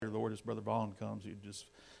Lord, as Brother Vaughn comes, you just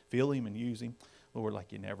fill him and use him, Lord,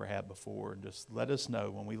 like you never have before. And just let us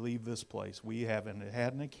know when we leave this place, we haven't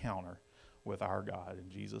had an encounter with our God. In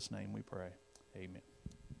Jesus' name we pray. Amen.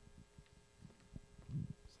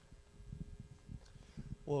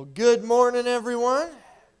 Well, good morning, everyone.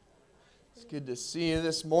 It's good to see you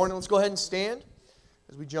this morning. Let's go ahead and stand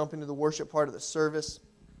as we jump into the worship part of the service.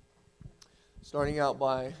 Starting out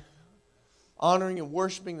by honoring and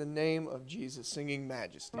worshiping the name of Jesus, singing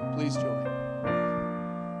Majesty. Please join.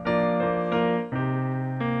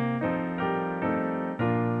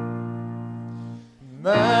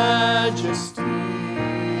 Majesty,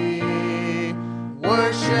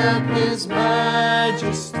 worship His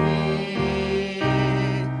majesty.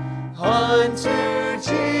 Unto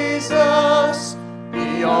Jesus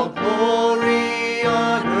be all glory,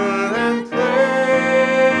 honor, and praise.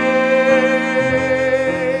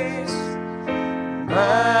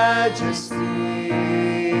 Majesty,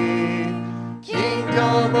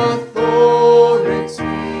 kingdom, authority,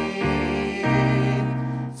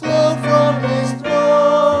 flow from His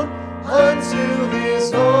throne unto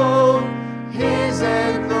His own, His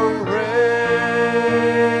anthem raise.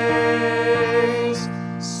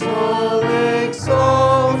 So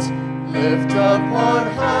exalt, lift up on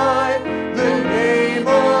high the name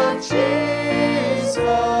of Jesus.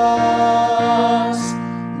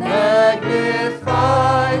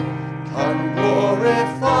 Magnify, come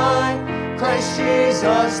glorify Christ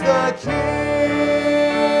Jesus the King.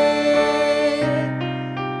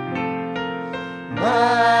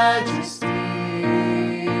 Majesty,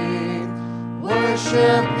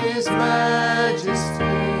 worship His majesty.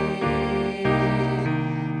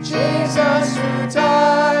 Jesus who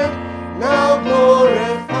died, now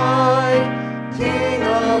glorified, King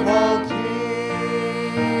of all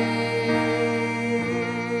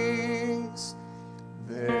kings.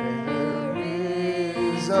 There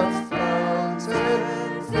is a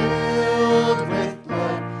fountain filled with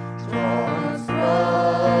blood, drawn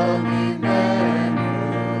from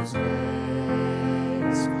Emmanuel's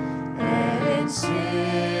veins, and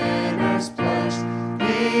sinners plunged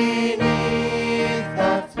beneath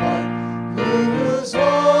that flood, lose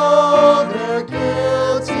all their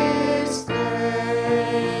guilty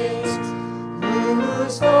stains,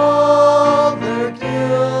 lose all their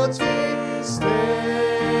guilty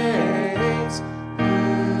stains,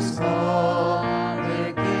 lose all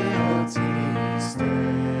their guilty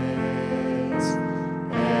stains,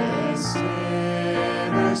 as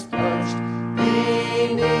sinners plunged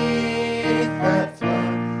beneath that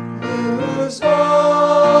flood, lose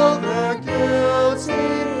all their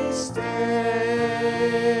guilty stains.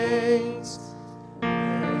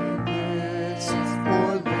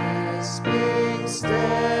 For lisping,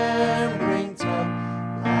 stammering tongue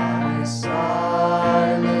lies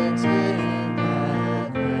silent in the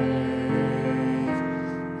grave.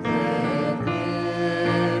 Then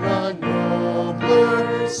in a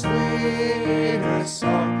nobler, sweeter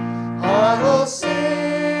song, I'll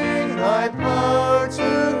sing thy power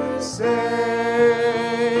to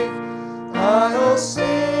save. I'll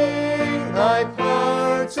sing thy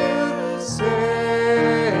power to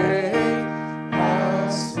save.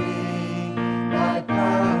 I'll sing thy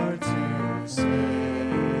power to save.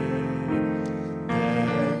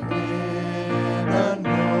 Then in a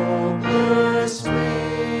nobler,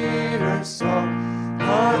 sweeter song,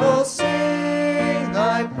 I'll sing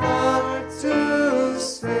thy power to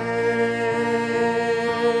save.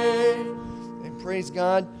 And praise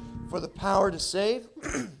God for the power to save.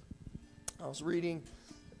 I was reading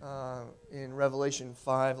in Revelation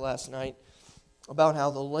 5 last night about how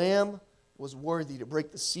the Lamb was worthy to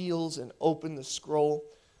break the seals and open the scroll.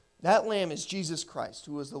 That Lamb is Jesus Christ,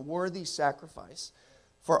 who was the worthy sacrifice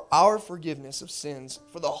for our forgiveness of sins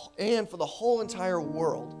for the whole entire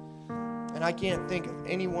world. And I can't think of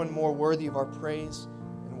anyone more worthy of our praise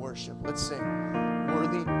and worship. Let's sing.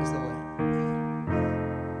 Worthy is the Lamb.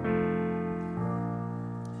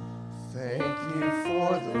 Thank you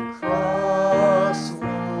for the cross,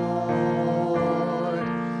 Lord.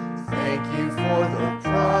 Thank you for the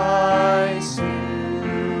price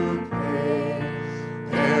you paid,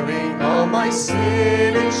 bearing all my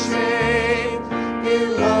sin and shame.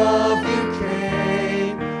 In love you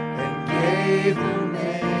came and gave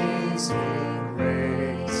amazing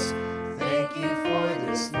grace. Thank you for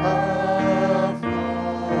this love,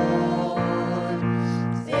 Lord.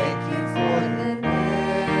 Thank you for the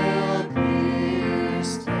nail-pierced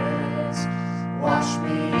hands. Wash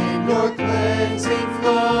me in your cleansing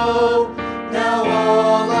flow. Now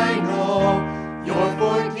all I know, your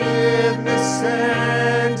forgiveness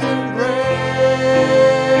and embrace.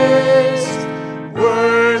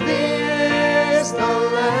 Worthy is the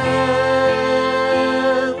Lamb.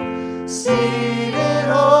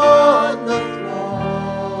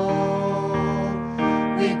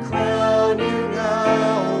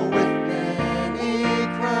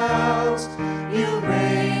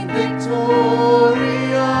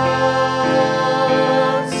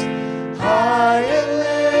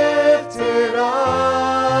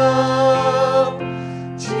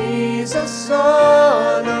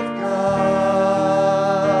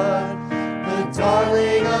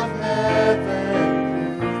 darling of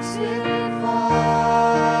heaven crucified.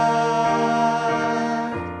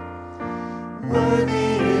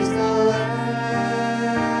 Worthy is the Lamb,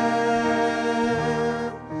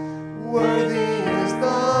 worthy is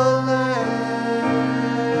the Lamb.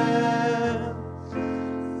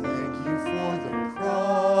 Thank you for the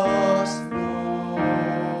cross, Lord.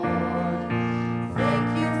 Thank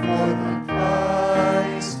you for the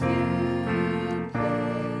price you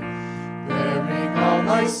paid, bearing all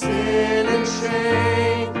my sin and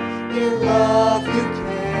shame. In love you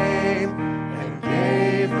came and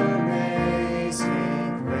gave amazing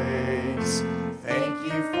grace. Thank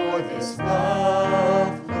you for this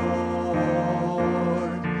love,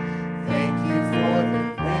 Lord. Thank you for the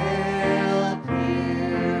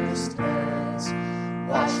nail-pierced hands.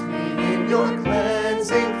 Wash me in your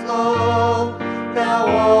cleansing flow. Now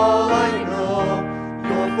all I know,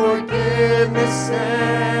 your forgiveness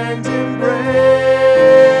and embrace.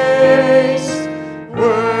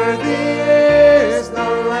 Worthy is the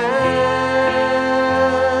Lamb,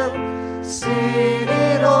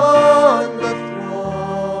 seated on the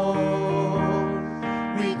throne.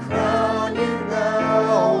 We crown you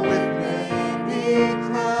now with many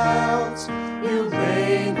crowns. You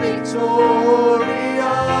reign victorious,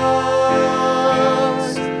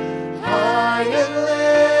 high and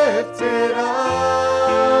lifted up.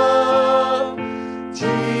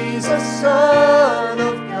 Jesus, Son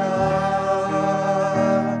of God,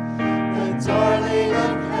 the darling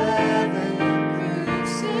of heaven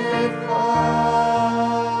crucified.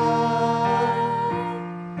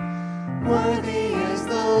 Worthy is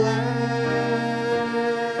the Lamb,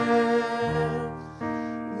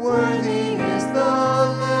 worthy is the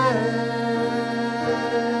Lamb,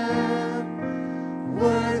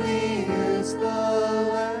 worthy is the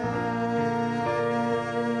Lamb.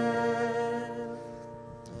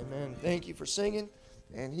 Amen. Thank you for singing.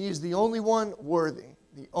 And he is the only one worthy.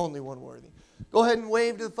 The only one worthy. Go ahead and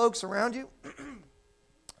wave to the folks around you.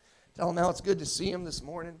 Tell them how it's good to see them this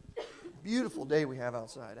morning. Beautiful day we have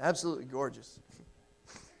outside. Absolutely gorgeous.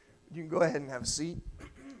 You can go ahead and have a seat.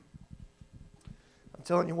 I'm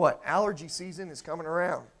telling you what, allergy season is coming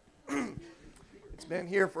around. It's been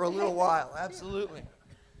here for a little while. Absolutely.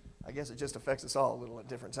 I guess it just affects us all a little at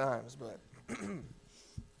different times. But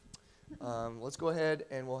let's go ahead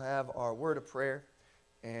and we'll have our word of prayer.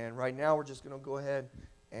 And right now we're just going to go ahead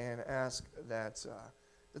and ask that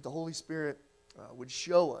the Holy Spirit would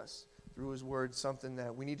show us through His Word something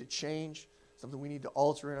that we need to change, something we need to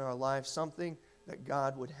alter in our life, something that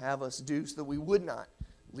God would have us do so that we would not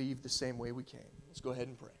leave the same way we came. Let's go ahead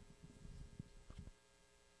and pray.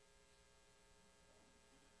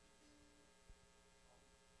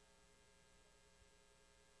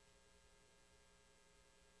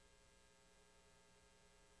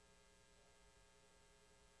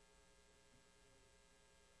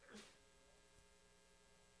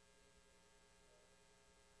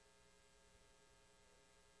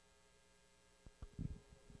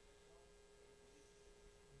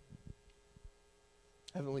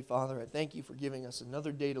 Heavenly Father, I thank you for giving us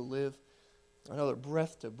another day to live, another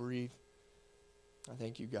breath to breathe. I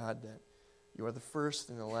thank you, God, that you are the first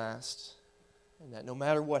and the last, and that no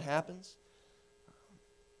matter what happens,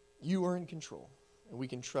 you are in control, and we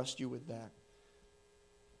can trust you with that.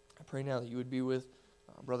 I pray now that you would be with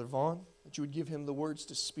Brother Vaughn, that you would give him the words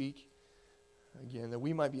to speak, again, that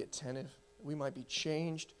we might be attentive, that we might be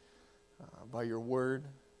changed by your word.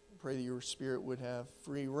 I pray that your Spirit would have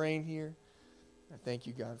free reign here. I thank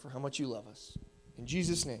you, God, for how much you love us. In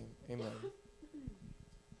Jesus' name, amen.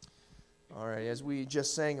 All right, as we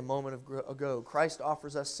just sang a moment ago, Christ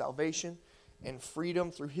offers us salvation and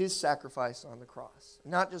freedom through His sacrifice on the cross.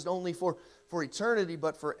 Not just only for eternity,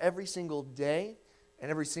 but for every single day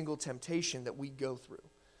and every single temptation that we go through.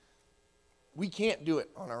 We can't do it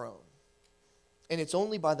on our own. And it's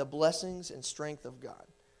only by the blessings and strength of God.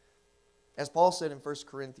 As Paul said in 1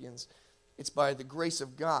 Corinthians, it's by the grace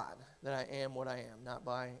of God that I am what I am, not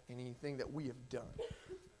by anything that we have done.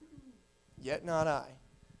 Yet not I,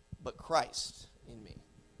 but Christ in me.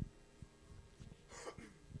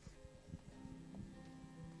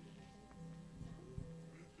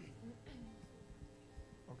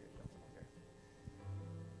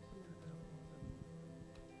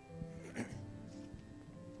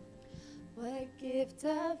 What gift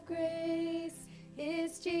of grace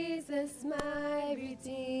is Jesus, my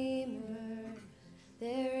Redeemer?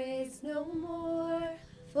 There is no more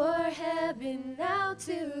for heaven now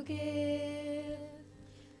to give.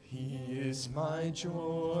 He is my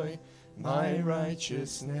joy, my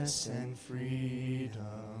righteousness and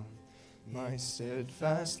freedom, my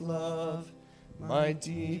steadfast love, my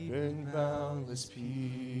deep and boundless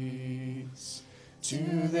peace.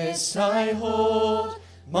 To this I hold,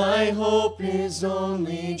 my hope is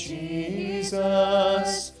only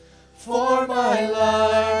Jesus, for my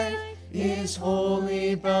life is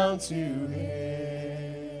wholly bound to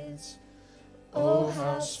His. Oh,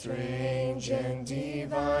 how strange and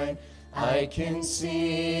divine, I can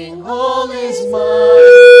sing all is mine,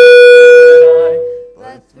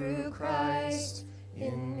 but through Christ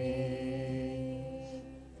in me.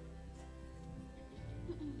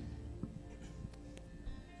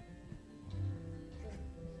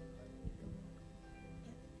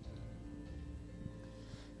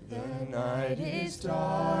 The night is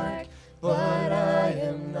dark, but I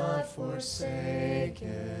am not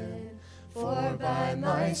forsaken, for by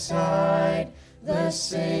my side the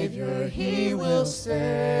Savior, He will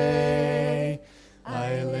stay.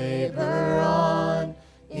 I labor on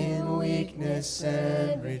in weakness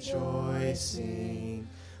and rejoicing,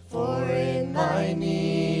 for in my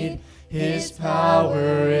need His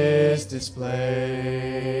power is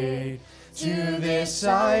displayed. To this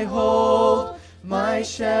I hold, my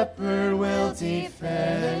shepherd will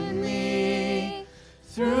defend me.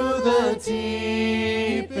 Through the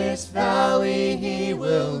deepest valley He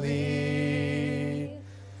will lead.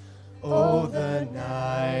 Oh, the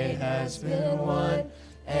night has been won,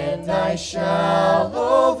 and I shall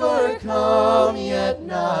overcome, yet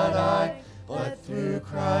not I, but through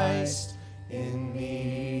Christ in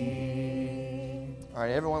me. All right,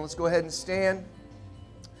 everyone, let's go ahead and stand.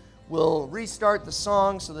 We'll restart the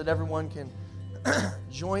song so that everyone can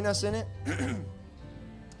join us in it.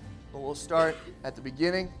 But we'll start at the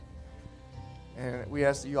beginning, and we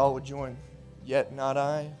ask that you all would join. Yet not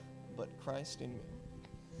I, but Christ in me.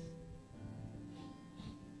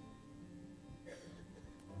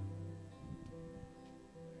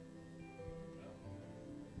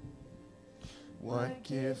 What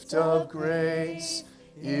gift of grace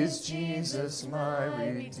is Jesus my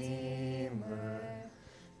Redeemer?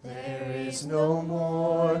 There is no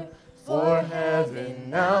more for heaven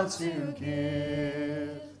now to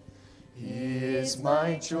give. He is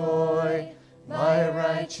my joy, my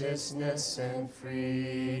righteousness and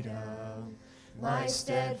freedom, my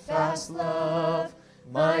steadfast love,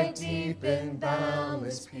 my deep and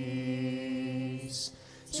boundless peace.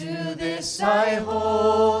 To this I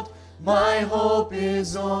hold, my hope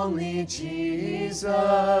is only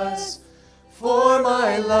Jesus, for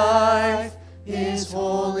my life is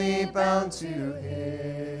wholly bound to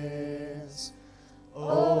His.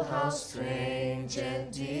 Oh, how strange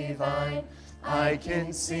and divine, I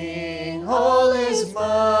can sing, all is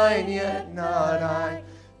mine, yet not I,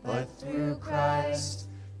 but through Christ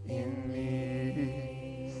in me.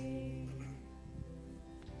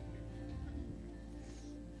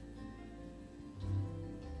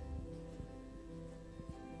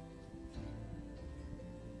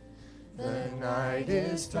 The night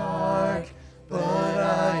is dark, but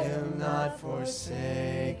I am not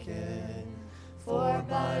forsaken, for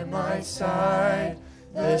by my side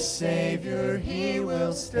the Savior, He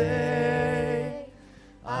will stay.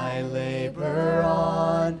 I labor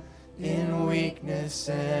on in weakness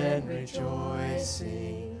and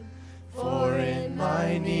rejoicing, for in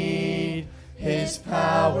my need His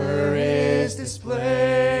power is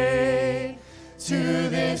displayed. To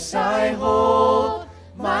this I hold,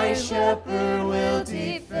 my shepherd will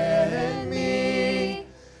defend me.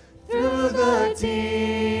 Through the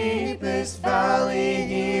deepest valley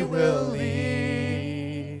He will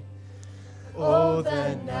lead. Oh,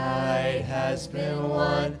 the night has been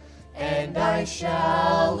won, and I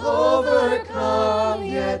shall overcome,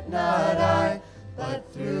 yet not I,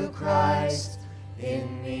 but through Christ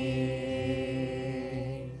in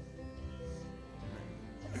me.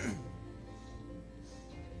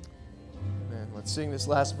 Amen. Let's sing this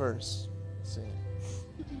last verse. Sing it.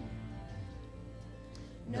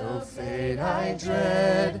 No fate I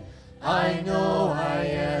dread, I know I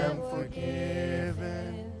am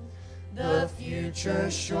forgiven. The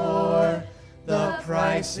future sure, the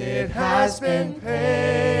price it has been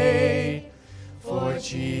paid. For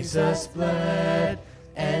Jesus bled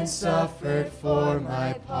and suffered for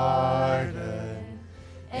my pardon,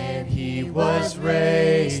 and He was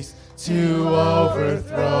raised to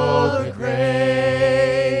overthrow the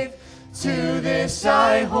grave. To this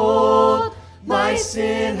I hold, my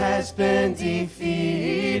sin has been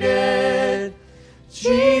defeated.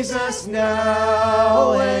 Jesus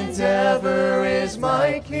now and ever is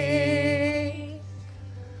my King.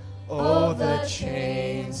 Oh, the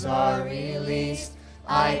chains are released,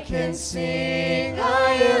 I can sing,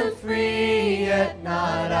 I am free, yet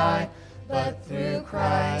not I, but through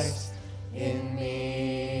Christ in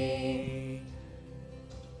me.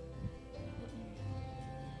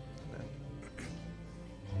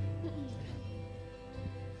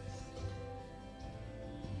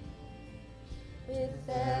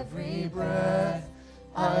 breath,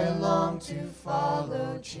 I long to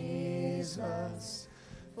follow Jesus,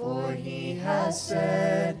 for he has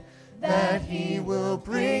said that he will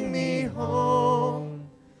bring me home.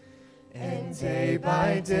 And day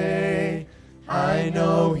by day, I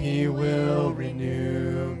know he will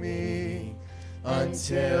renew me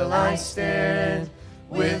until I stand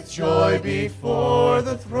with joy before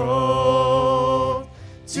the throne.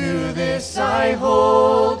 To this I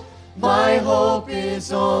hold, my hope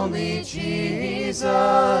is only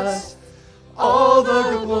Jesus. All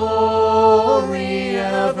the glory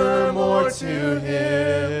evermore to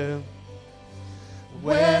him.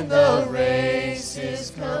 When the race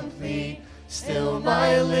is complete, still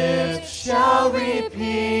my lips shall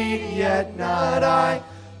repeat, yet not I,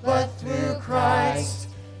 but through Christ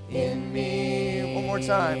in me. One more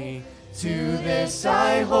time. To this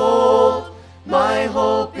I hold, my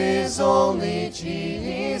hope is only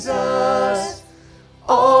Jesus.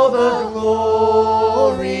 All the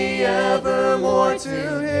glory evermore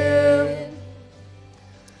to him.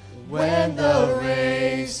 When the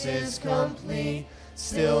race is complete,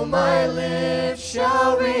 still my lips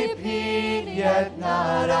shall repeat, yet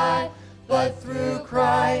not I, but through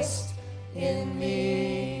Christ in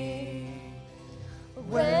me.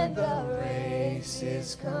 When the race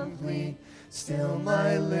is complete, still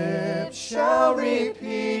my lips shall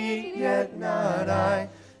repeat, yet not I,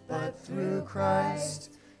 but through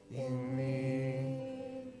Christ in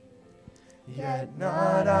me. Yet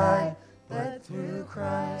not I, but through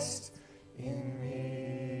Christ in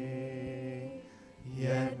me.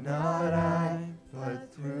 Yet not I,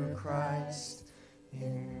 but through Christ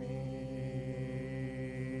in me.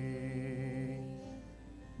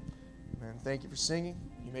 Amen. Thank you for singing.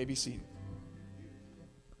 You may be seated.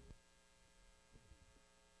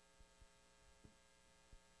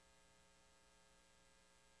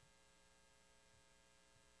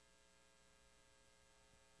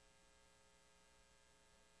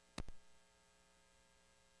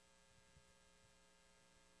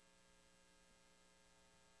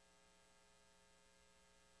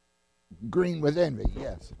 Green with envy,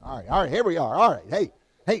 yes. All right, here we are. All right,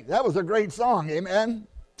 hey, that was a great song, amen.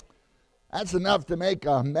 That's enough to make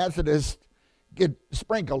a Methodist get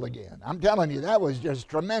sprinkled again. I'm telling you, that was just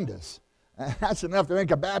tremendous. That's enough to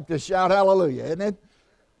make a Baptist shout hallelujah, isn't it?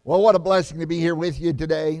 Well, what a blessing to be here with you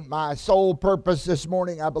today. My sole purpose this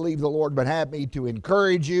morning, I believe the Lord would have me to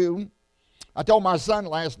encourage you. I told my son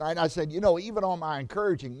last night, I said, even on my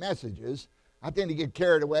encouraging messages, I tend to get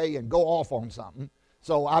carried away and go off on something.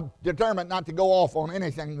 So I'm determined not to go off on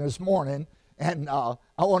anything this morning, and I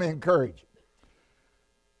want to encourage you.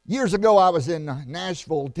 Years ago, I was in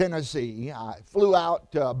Nashville, Tennessee. I flew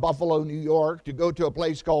out to Buffalo, New York, to go to a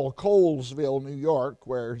place called Colesville, New York,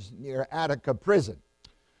 where it's near Attica Prison.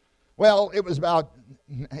 Well, it was about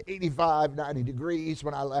 85, 90 degrees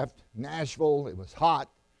when I left Nashville. It was hot.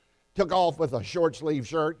 Took off with a short-sleeve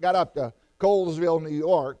shirt, got up to Colesville, New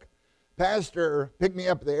York. Pastor picked me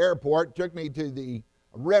up at the airport, took me to the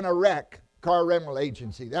Rent-A-Wreck car rental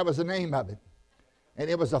agency. That was the name of it. And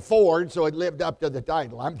it was a Ford, so it lived up to the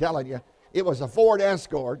title. I'm telling you, it was a Ford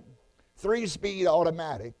Escort, 3-speed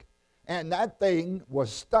automatic, and that thing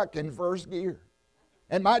was stuck in first gear.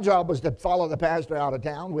 And my job was to follow the pastor out of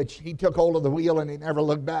town, which he took hold of the wheel and he never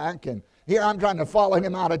looked back. And here I'm trying to follow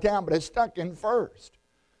him out of town, but it's stuck in first.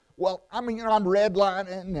 Well, I'm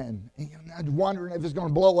redlining and I'm wondering if it's going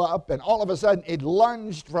to blow up. And all of a sudden, it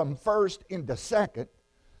lunged from first into second,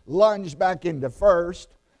 lunged back into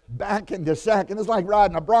first, back into second. It's like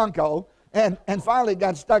riding a Bronco. And finally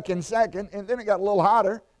got stuck in second, and then it got a little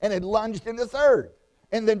hotter, and it lunged into third.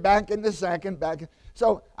 And then back into second, back.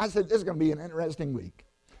 So I said, this is going to be an interesting week.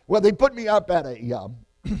 Well, they put me up at a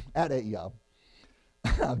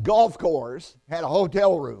golf course, had a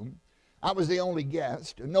hotel room. I was the only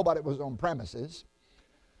guest, and nobody was on premises.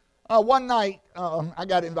 One night, I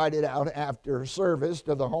got invited out after service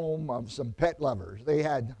to the home of some pet lovers. They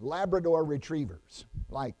had Labrador retrievers,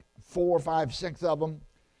 like 4, 5, 6 of them,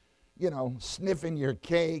 sniffing your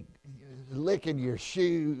cake, licking your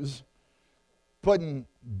shoes, putting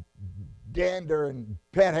dander and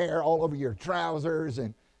pet hair all over your trousers.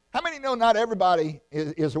 And how many know not everybody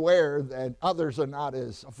is aware that others are not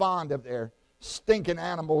as fond of their stinking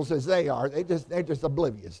animals as they are? They're just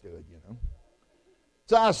oblivious to it,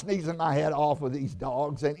 So I was sneezing my head off with these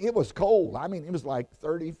dogs, and it was cold. It was like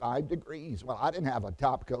 35 degrees. Well, I didn't have a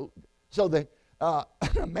top coat. So the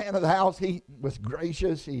man of the house, he was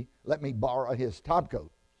gracious. He let me borrow his top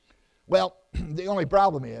coat. Well, the only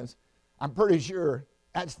problem is, I'm pretty sure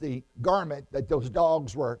That's the garment that those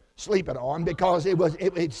dogs were sleeping on because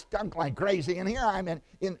it stunk like crazy. And here I'm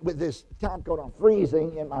in with this top coat on,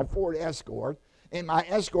 freezing in my Ford Escort, in my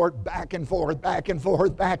Escort back and forth, back and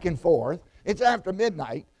forth, back and forth. It's after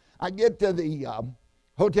midnight. I get to the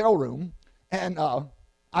hotel room, and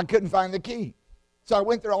I couldn't find the key. So I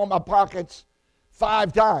went through all my pockets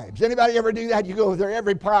 5 times. Anybody ever do that? You go through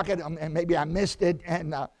every pocket, and maybe I missed it,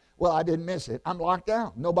 and well, I didn't miss it. I'm locked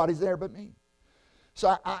out. Nobody's there but me.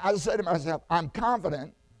 So I said to myself, I'm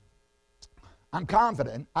confident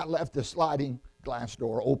I left the sliding glass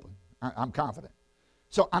door open. I'm confident.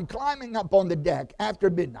 So I'm climbing up on the deck after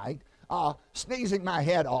midnight, sneezing my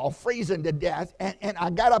head off, freezing to death, and I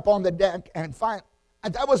got up on the deck, and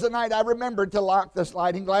that was the night I remembered to lock the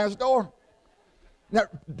sliding glass door. Now,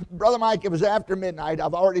 Brother Mike, it was after midnight.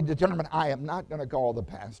 I've already determined I am not going to call the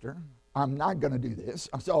pastor. I'm not going to do this.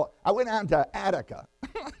 So I went out to Attica.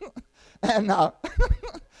 And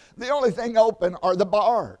the only thing open are the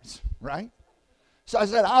bars, right? So I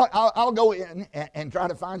said, I'll go in and try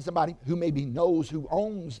to find somebody who maybe knows who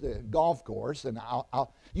owns the golf course. And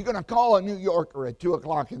you're going to call a New Yorker at 2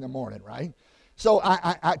 o'clock in the morning, right? So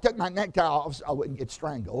I took my necktie off so I wouldn't get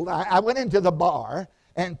strangled. I went into the bar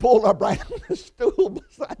and pulled up right on the stool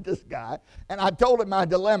beside this guy. And I told him my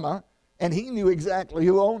dilemma, and he knew exactly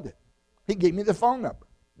who owned it. He gave me the phone number.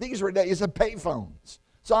 These were days of pay phones.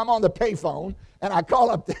 So I'm on the payphone, and I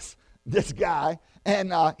call up this guy,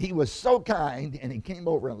 and he was so kind, and he came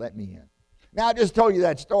over and let me in. Now, I just told you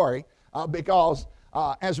that story because,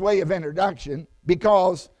 as way of introduction,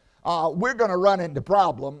 because we're going to run into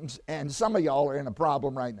problems, and some of y'all are in a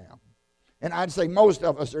problem right now. And I'd say most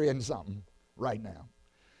of us are in something right now.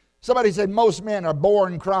 Somebody said most men are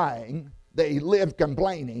born crying, they live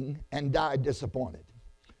complaining, and die disappointed.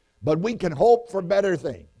 But we can hope for better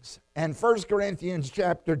things. And 1 Corinthians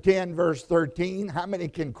chapter 10, verse 13, how many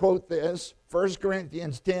can quote this? 1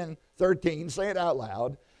 Corinthians 10, 13, say it out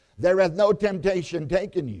loud. There hath no temptation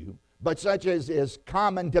taken you, but such as is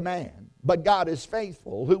common to man. But God is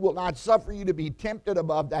faithful, who will not suffer you to be tempted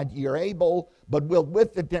above that ye are able, but will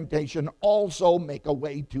with the temptation also make a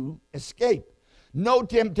way to escape. No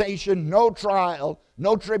temptation, no trial,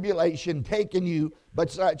 no tribulation taken you,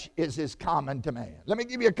 but such is common to man. Let me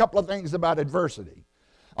give you a couple of things about adversity.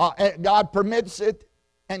 God permits it,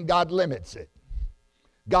 and God limits it.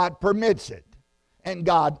 God permits it, and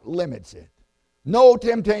God limits it. No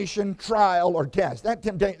temptation, trial, or test.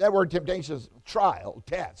 That word temptation is trial,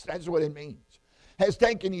 test. That's what it means. Has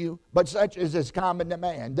taken you, but such is common to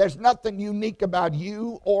man. There's nothing unique about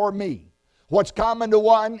you or me. What's common to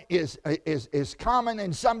one is common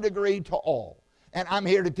in some degree to all. And I'm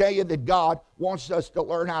here to tell you that God wants us to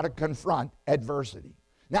learn how to confront adversity.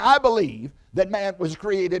 Now, I believe that man was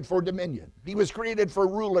created for dominion. He was created for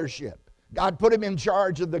rulership. God put him in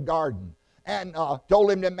charge of the garden and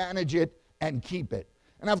told him to manage it and keep it.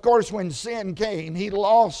 And of course, when sin came, he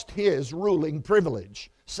lost his ruling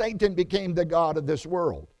privilege. Satan became the god of this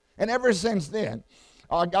world. And ever since then,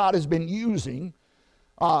 God has been using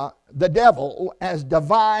the devil as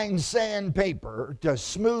divine sandpaper to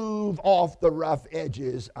smooth off the rough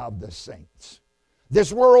edges of the saints.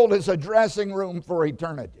 This world is a dressing room for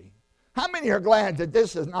eternity. How many are glad that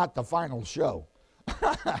this is not the final show?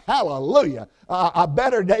 Hallelujah. A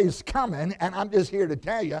better day's coming, and I'm just here to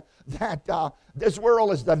tell you that this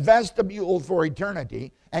world is the vestibule for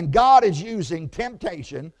eternity, and God is using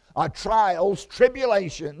temptation, trials,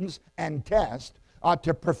 tribulations, and tests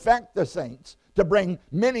to perfect the saints, to bring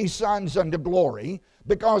many sons unto glory,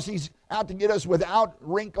 because he's out to get us without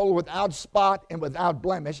wrinkle, without spot, and without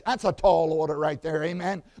blemish. That's a tall order right there,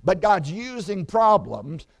 amen? But God's using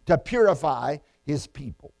problems to purify his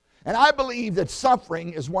people. And I believe that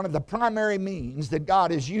suffering is one of the primary means that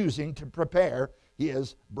God is using to prepare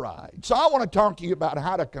his bride. So I want to talk to you about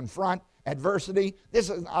how to confront adversity. This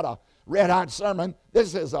is not a red-hot sermon.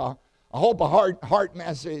 This is a heart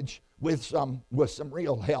message with some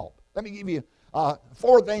real help. Let me give you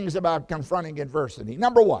 4 things about confronting adversity.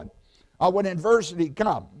 Number 1, when adversity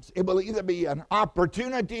comes, it will either be an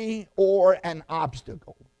opportunity or an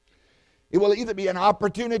obstacle. It will either be an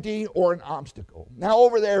opportunity or an obstacle. Now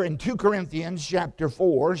over there in 2 Corinthians chapter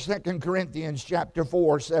 4, 2 Corinthians chapter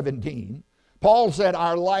 4, 17, Paul said,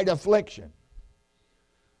 our light affliction.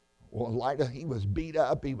 Well, he was beat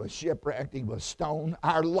up, he was shipwrecked, he was stoned.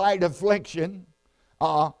 Our light affliction,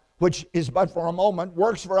 which is but for a moment,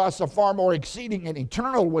 works for us a far more exceeding and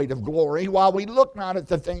eternal weight of glory, while we look not at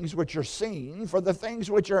the things which are seen, for the things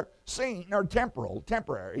which are seen are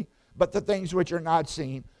temporary, but the things which are not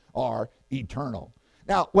seen are eternal.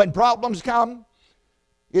 Now, when problems come,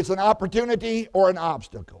 It's an opportunity or an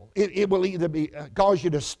obstacle. It will either be cause you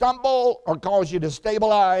to stumble or cause you to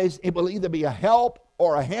stabilize. It will either be a help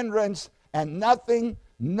or a hindrance, and nothing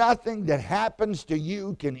that happens to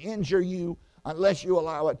you can injure you unless you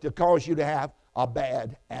allow it to cause you to have a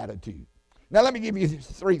bad attitude. Now let me give you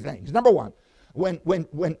three things. Number one,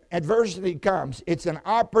 when adversity comes, it's an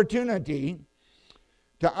opportunity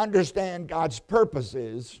to understand God's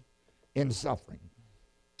purposes in suffering.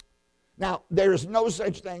 Now, there is no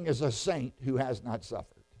such thing as a saint who has not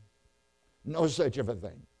suffered. No such of a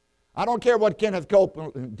thing. I don't care what Kenneth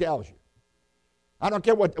Copeland tells you. I don't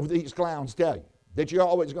care what these clowns tell you, that you're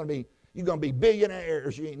always going to be, you're going to be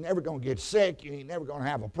billionaires, you ain't never going to get sick, you ain't never going to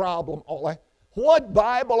have a problem, all that. What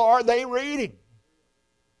Bible are they reading?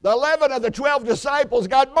 The 11 of the 12 disciples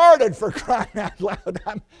got martyred, for crying out loud.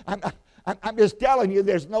 I'm just telling you,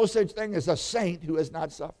 there's no such thing as a saint who has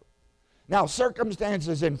not suffered. Now,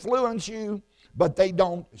 circumstances influence you, but they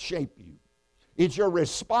don't shape you. It's your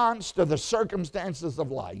response to the circumstances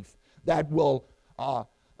of life that will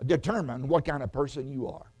determine what kind of person you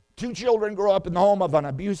are. Two children grow up in the home of an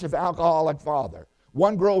abusive alcoholic father.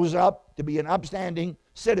 One grows up to be an upstanding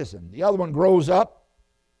citizen. The other one grows up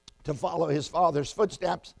to follow his father's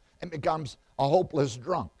footsteps and becomes a hopeless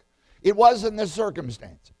drunk. It wasn't the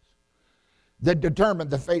circumstances that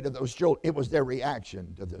determined the fate of those children. It was their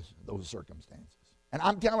reaction to those circumstances. And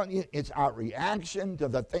I'm telling you, it's our reaction to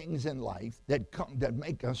the things in life that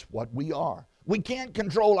make us what we are. We can't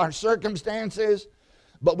control our circumstances,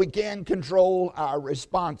 but we can control our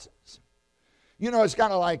responses. You know, it's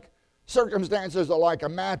kind of like circumstances are like a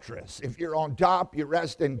mattress. If you're on top, you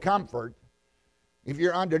rest in comfort. If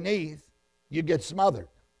you're underneath, you get smothered.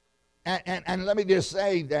 And let me just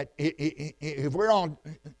say that if we're on,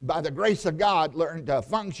 by the grace of God, learn to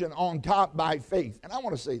function on top by faith. And I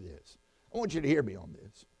want to say this. I want you to hear me on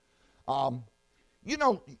this. You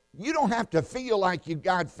know, you don't have to feel like you've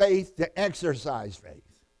got faith to exercise faith.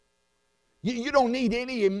 You don't need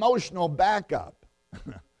any emotional backup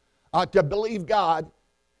to believe God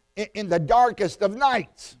in the darkest of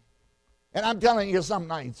nights. And I'm telling you, some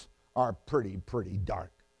nights are pretty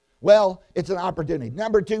dark. Well, it's an opportunity.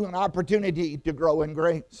 Number two, an opportunity to grow in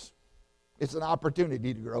grace. It's an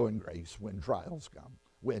opportunity to grow in grace when trials come,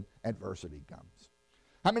 when adversity comes.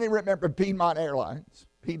 How many remember Piedmont Airlines?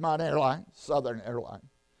 Piedmont Airlines, Southern Airlines.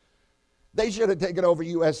 They should have taken over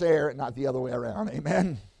U.S. Air and not the other way around.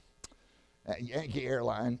 Amen? Yankee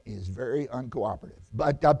Airline is very uncooperative.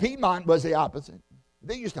 But Piedmont was the opposite.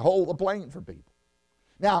 They used to hold the plane for people.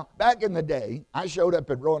 Now, back in the day, I showed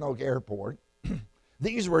up at Roanoke Airport.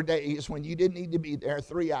 These were days when you didn't need to be there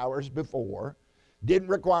 3 hours before, didn't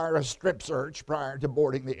require a strip search prior to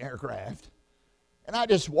boarding the aircraft. And I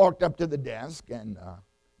just walked up to the desk, and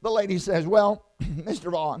the lady says, well, Mr.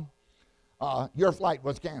 Vaughn, your flight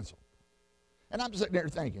was canceled. And I'm sitting there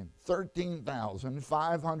thinking,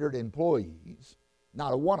 13,500 employees,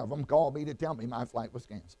 not a one of them called me to tell me my flight was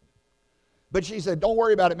canceled. But she said, don't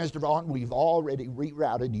worry about it, Mr. Vaughn. We've already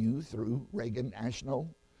rerouted you through Reagan National.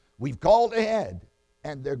 We've called ahead,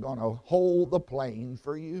 and they're going to hold the plane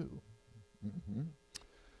for you. Mm-hmm.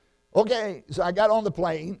 Okay, so I got on the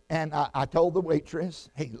plane, and I told the waitress,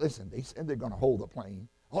 hey, listen, they said they're going to hold the plane.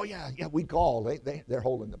 Oh, yeah, we called. They're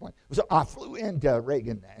holding the plane. So I flew into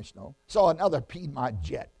Reagan National, saw another Piedmont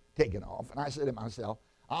jet taking off, and I said to myself,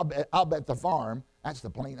 I'll bet the farm that's the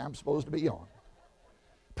plane I'm supposed to be on.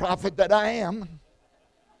 Prophet that I am.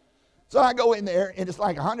 So I go in there, and it's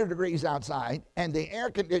like 100 degrees outside, and the air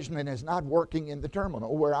conditioning is not working in the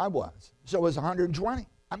terminal where I was. So it was 120.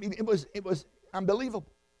 I mean, it was unbelievable.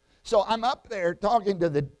 So I'm up there talking to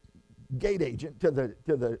the gate agent, to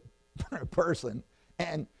the person,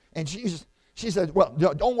 and she says, well,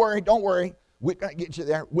 don't worry. We're going to get you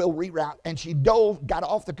there. We'll reroute. And she got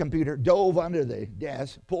off the computer, dove under the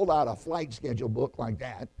desk, pulled out a flight schedule book like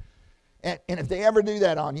that. And if they ever do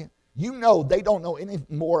that on you, you know they don't know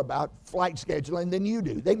anything more about flight scheduling than you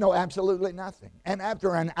do. They know absolutely nothing. And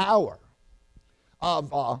after an hour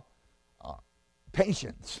of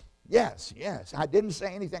patience, yes, I didn't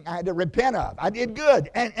say anything I had to repent of. I did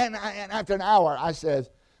good. And after an hour, I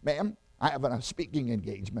says, ma'am, I have a speaking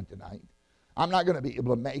engagement tonight. I'm not going to be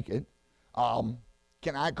able to make it.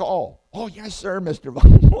 Can I call? Oh, yes, sir, Mr.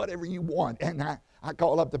 Vaughn, whatever you want. And I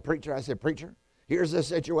called up the preacher. I said, preacher, here's the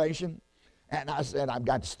situation. And I said, I've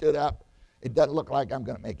got stood up. It doesn't look like I'm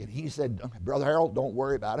going to make it. He said, Brother Harold, don't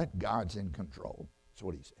worry about it. God's in control. That's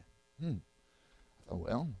what he said. I thought,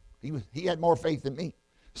 well, he had more faith than me.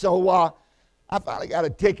 So I finally got a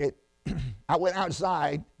ticket. I went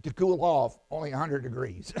outside to cool off, only 100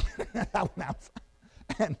 degrees. I went outside.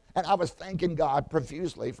 And I was thanking God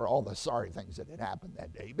profusely for all the sorry things that had happened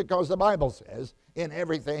that day, because the Bible says, in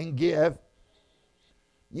everything give.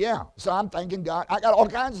 Yeah, so I'm thanking God. I got all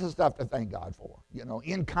kinds of stuff to thank God for,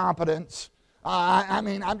 incompetence.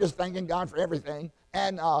 I'm just thanking God for everything.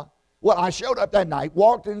 And, I showed up that night,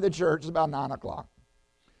 walked into the church, it was about 9 o'clock,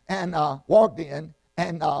 and walked in,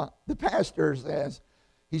 and the pastor says,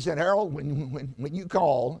 he said, Harold, when you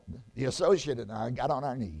called, the associate and I got on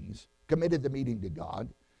our knees, committed the meeting to God,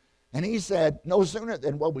 and he said, no sooner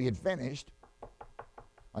than what we had finished,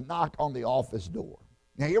 a knock on the office door.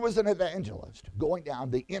 Now, here was an evangelist going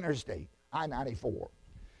down the interstate, I-94,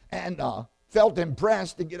 and felt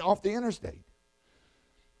impressed to get off the interstate.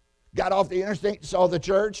 Got off the interstate, saw the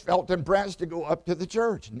church, felt impressed to go up to the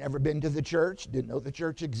church. Never been to the church, didn't know the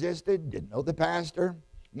church existed, didn't know the pastor.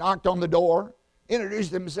 Knocked on the door,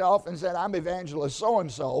 introduced himself, and said, I'm Evangelist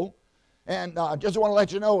so-and-so, and just want to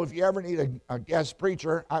let you know, if you ever need a guest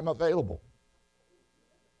preacher, I'm available.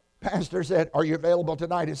 Pastor said, are you available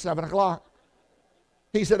tonight at 7 o'clock?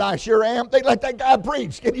 He said, I sure am. They let that guy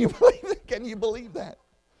preach. Can you believe it? Can you believe that?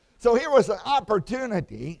 So here was an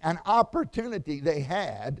opportunity they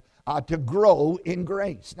had to grow in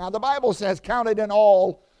grace. Now the Bible says, count it in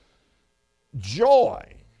all joy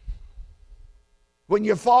when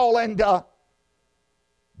you fall into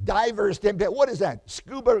divers temptation. What is that?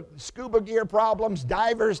 Scuba gear problems,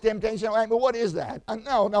 divers temptation. I mean, what is that?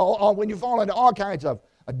 No. When you fall into all kinds of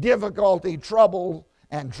difficulty, trouble,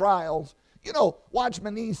 and trials.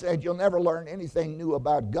 Watchman Nee said you'll never learn anything new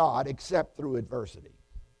about God except through adversity.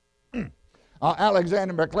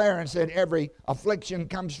 Alexander McLaren said every affliction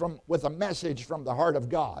comes with a message from the heart of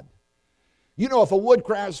God. If a wood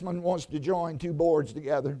craftsman wants to join two boards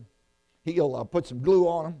together, he'll put some glue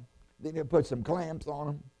on them, then he'll put some clamps on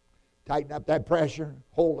them, tighten up that pressure,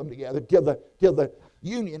 hold them together till the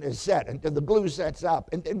union is set, until the glue sets up.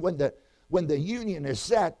 And then when the union is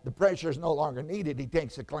set, the pressure is no longer needed, he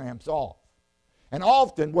takes the clamps off. And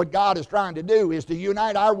often what God is trying to do is to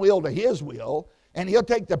unite our will to his will, and he'll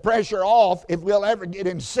take the pressure off if we'll ever get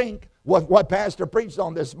in sync with what Pastor preached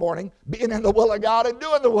on this morning, being in the will of God and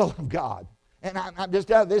doing the will of God. And I'm just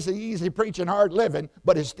telling you, this is easy preaching, hard living,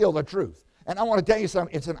 but it's still the truth. And I want to tell you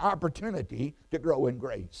something, it's an opportunity to grow in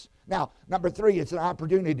grace. Now, number 3, it's an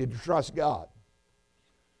opportunity to trust God.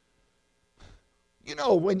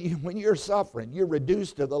 When you're suffering, you're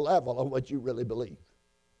reduced to the level of what you really believe.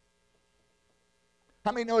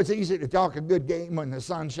 How many know it's easy to talk a good game when the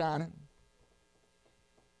sun's shining?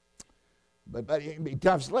 But it can be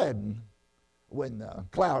tough sledding when the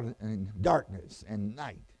cloud and darkness and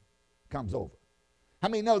night comes over. How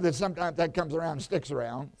many know that sometimes that comes around and sticks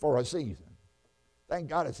around for a season? Thank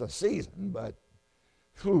God it's a season, but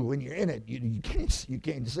when you're in it, you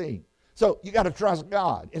can't see. So you got to trust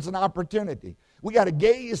God. It's an opportunity. We got to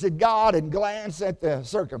gaze at God and glance at the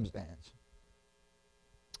circumstance.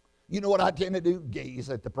 You know what I tend to do? Gaze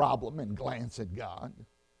at the problem and glance at God.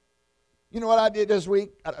 You know what I did this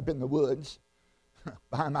week? Got up in the woods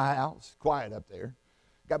behind my house, quiet up there.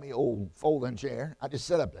 Got me an old folding chair. I just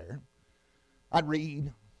sit up there. I'd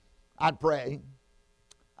read. I'd pray.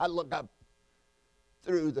 I'd look up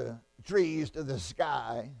through the trees to the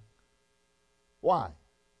sky. Why?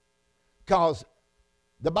 Because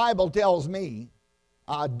the Bible tells me,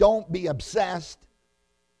 don't be obsessed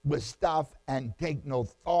with stuff and take no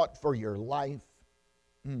thought for your life.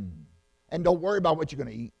 And don't worry about what you're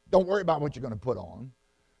going to eat. Don't worry about what you're going to put on.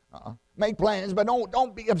 Make plans, but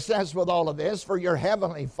don't be obsessed with all of this, for your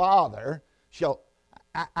heavenly Father shall.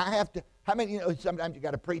 I have to. How many sometimes you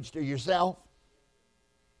got to preach to yourself?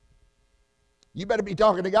 You better be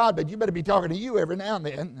talking to God, but you better be talking to you every now and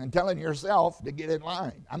then and telling yourself to get in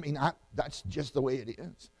line. That's just the way it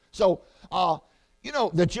is. So,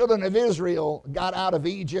 the children of Israel got out of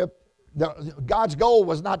Egypt. God's goal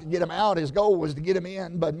was not to get them out. His goal was to get them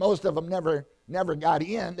in, but most of them never got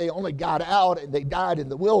in. They only got out, and they died in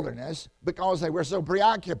the wilderness because they were so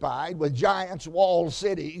preoccupied with giants, walls,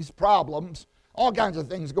 cities, problems, all kinds of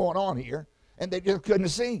things going on here, and they just couldn't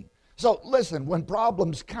see. So listen, when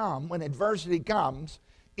problems come, when adversity comes,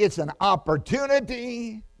 it's an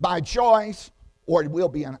opportunity by choice, or it will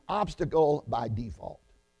be an obstacle by default.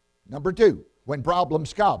 Number 2, when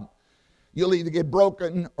problems come, you'll either get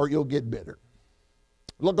broken or you'll get bitter.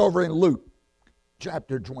 Look over in Luke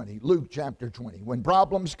chapter 20. Luke chapter 20. When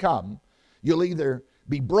problems come, you'll either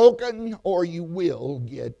be broken or you will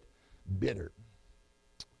get bitter.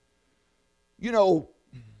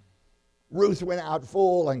 Ruth went out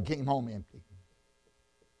full and came home empty.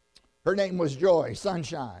 Her name was Joy,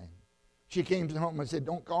 sunshine. She came home and said,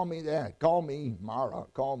 don't call me that. Call me Mara.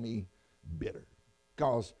 Call me bitter.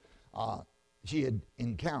 Because she had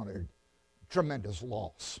encountered tremendous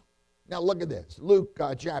loss. Now look at this. Luke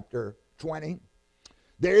chapter 20.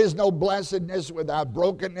 There is no blessedness without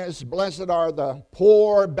brokenness. Blessed are the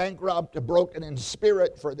poor, bankrupt, broken in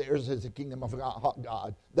spirit, for theirs is the kingdom of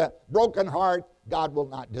God. The broken heart, God will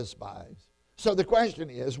not despise. So the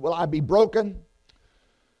question is, will I be broken?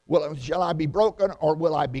 Shall I be broken or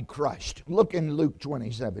will I be crushed? Look in Luke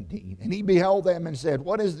 20:17. And he beheld them and said,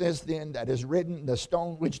 what is this then that is written? The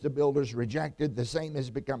stone which the builders rejected, the same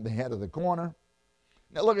has become the head of the corner.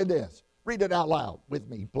 Now look at this. Read it out loud with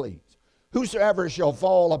me, please. Whosoever shall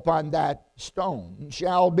fall upon that stone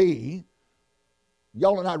shall be,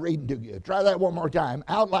 y'all are not reading too good. Try that one more time,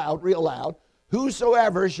 out loud, real loud.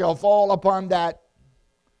 Whosoever shall fall upon that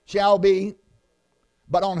shall be,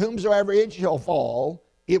 but on whomsoever it shall fall,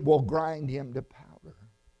 it will grind him to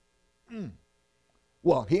powder.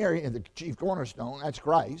 Well, here in the chief cornerstone, that's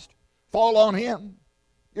Christ. Fall on him,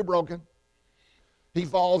 you're broken. He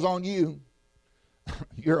falls on you,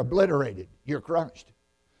 you're obliterated, you're crushed.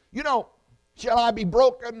 You know, shall I be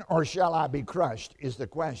broken or shall I be crushed is the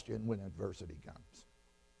question when adversity comes.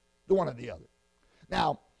 The one or the other.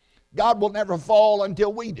 Now, God will never fall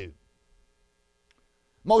until we do.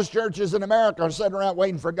 Most churches in America are sitting around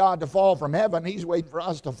waiting for God to fall from heaven. He's waiting for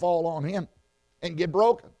us to fall on him and get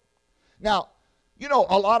broken. Now, you know,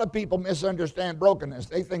 a lot of people misunderstand brokenness.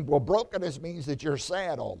 They think, well, brokenness means that you're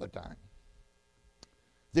sad all the time.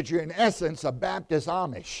 That you're, in essence, a Baptist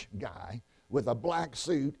Amish guy with a black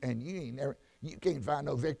suit, and you can't find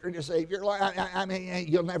no victory to save your life. I mean,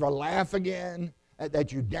 you'll never laugh again.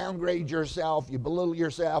 That you downgrade yourself, you belittle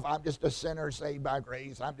yourself. I'm just a sinner saved by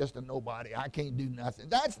grace. I'm just a nobody. I can't do nothing.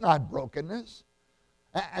 That's not brokenness.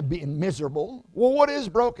 Being miserable. Well, what is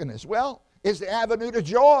brokenness? Well, it's the avenue to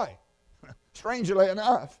joy. Strangely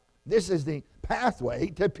enough, this is the pathway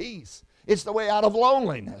to peace. It's the way out of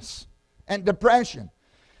loneliness and depression.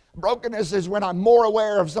 Brokenness is when I'm more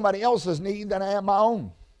aware of somebody else's need than I am my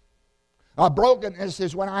own. Brokenness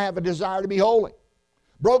is when I have a desire to be holy.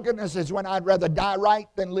 Brokenness is when I'd rather die right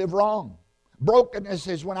than live wrong. Brokenness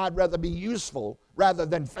is when I'd rather be useful rather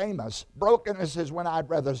than famous. Brokenness is when I'd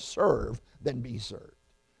rather serve than be served.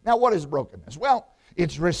 Now, what is brokenness? Well,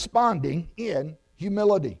 it's responding in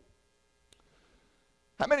humility.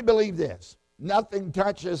 How many believe this? Nothing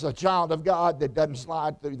touches a child of God that doesn't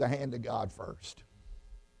slide through the hand of God first.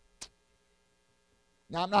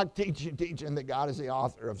 Now, I'm not teaching that God is the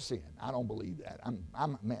author of sin. I don't believe that.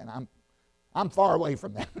 I'm far away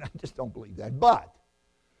from that. I just don't believe that. But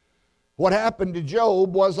what happened to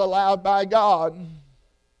Job was allowed by God.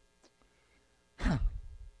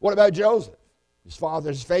 What about Joseph? His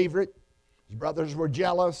father's favorite. His brothers were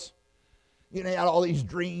jealous. You know, he had all these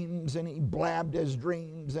dreams, and he blabbed his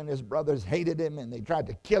dreams, and his brothers hated him, and they tried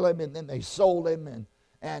to kill him, and then they sold him,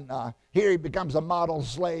 and here he becomes a model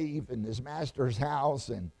slave in his master's house,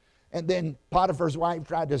 and then Potiphar's wife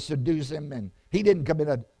tried to seduce him, and he didn't commit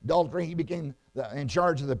adultery. He became in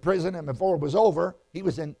charge of the prison, and before it was over, he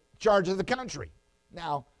was in charge of the country.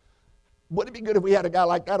 Now, would it be good if we had a guy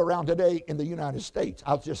like that around today in the United States?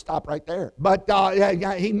 I'll just stop right there. But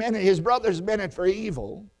he meant it, his brothers meant it for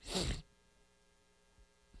evil.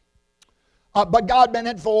 But God meant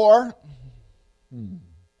it for...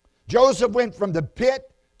 Joseph went from the pit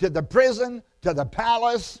to the prison to the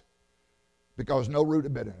palace because no root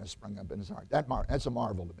of bitterness sprung up in his heart. That's a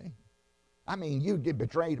marvel to me. I mean, you get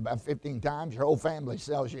betrayed about 15 times. Your whole family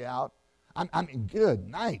sells you out. I mean, good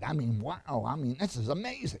night. I mean, wow. I mean, this is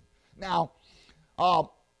amazing. Now,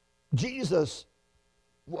 Jesus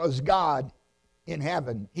was God in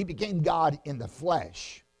heaven. He became God in the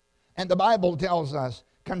flesh. And the Bible tells us,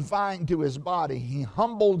 confined to his body, he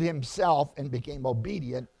humbled himself and became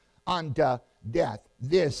obedient unto death.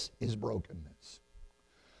 This is brokenness.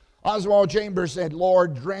 Oswald Chambers said,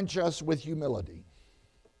 Lord, drench us with humility.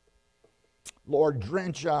 Lord,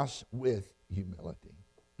 drench us with humility.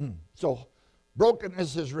 So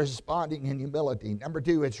brokenness is responding in humility. Number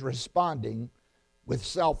two, it's responding with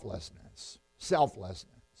selflessness.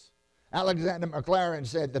 Selflessness. Alexander McLaren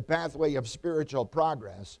said the pathway of spiritual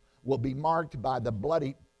progress will be marked by the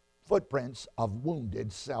bloody footprints of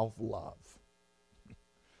wounded self-love.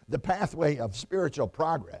 The pathway of spiritual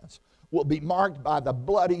progress will be marked by the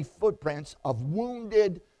bloody footprints of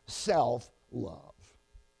wounded self-love.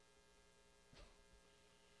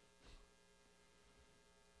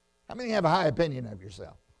 How many have a high opinion of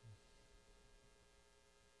yourself?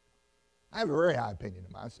 I have a very high opinion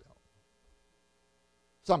of myself.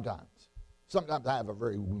 Sometimes. Sometimes I have a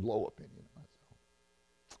very low opinion of myself.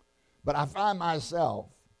 But I find myself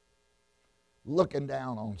looking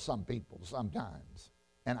down on some people sometimes.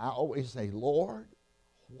 And I always say, Lord,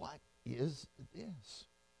 what is this: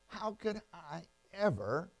 how could I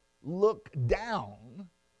ever look down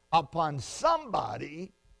upon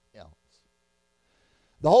somebody else?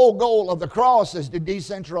 The whole goal of the cross is to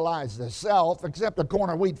decentralize the self. Except a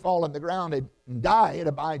corn of wheat fall in the ground and die, it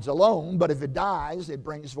abides alone. But if it dies, it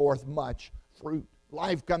brings forth much fruit.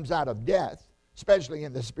 Life comes out of death, especially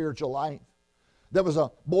in the spiritual life. There was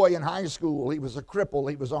a boy in high school. He was a cripple.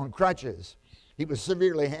 He was on crutches. He was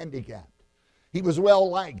severely handicapped. He was well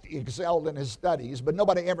liked. He excelled in his studies, but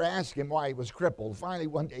nobody ever asked him why he was crippled. Finally,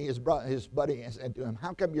 one day his buddy said to him,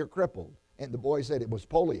 "How come you're crippled?" And the boy said it was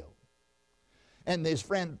polio. And his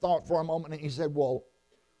friend thought for a moment, and he said, "Well,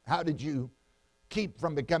 how did you keep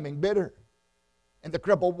from becoming bitter?" And the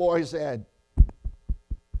crippled boy said,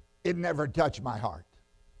 "It never touched my heart.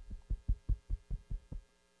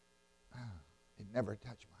 It never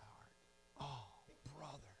touched my heart." Oh,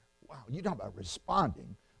 brother. Wow, you talk about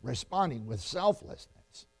responding with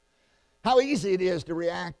selflessness. How easy it is to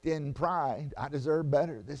react in pride. I deserve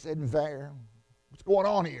better. This isn't fair. What's going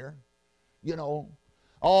on here? You know.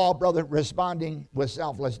 Oh, brother, responding with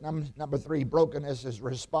selflessness. Number 3, brokenness is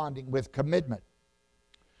responding with commitment.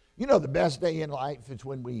 You know, the best day in life is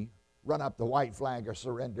when we run up the white flag or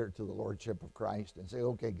surrender to the Lordship of Christ and say,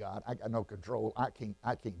 "Okay, God, I got no control. I can't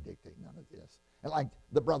dictate none of this." And like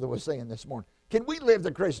the brother was saying this morning, can we live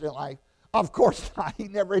the Christian life? Of course not. He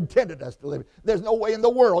never intended us to live it. There's no way in the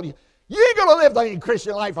world. You ain't going to live the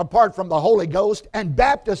Christian life apart from the Holy Ghost, and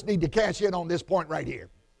Baptists need to cash in on this point right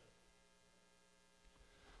here.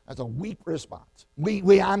 That's a weak response.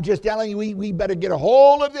 I'm just telling you, we better get a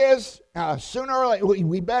hold of this sooner or later.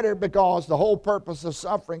 We better, because the whole purpose of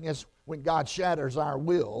suffering is when God shatters our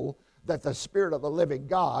will, that the Spirit of the living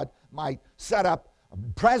God might set up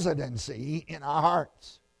presidency in our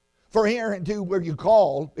hearts. For hereunto were you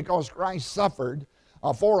called, because Christ suffered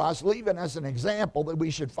for us, leaving us an example that we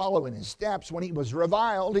should follow in his steps. When he was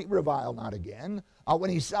reviled, he reviled not again. When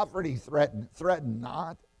he suffered, he threatened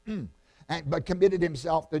not, but committed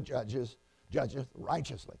himself to judgeth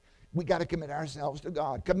righteously. We got to commit ourselves to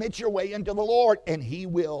God. Commit your way into the Lord, and he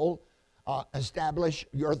will establish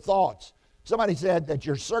your thoughts. Somebody said that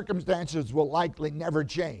your circumstances will likely never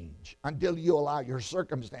change until you allow your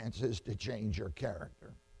circumstances to change your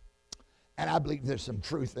character. And I believe there's some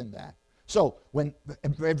truth in that. So when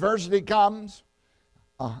adversity comes,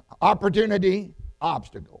 opportunity,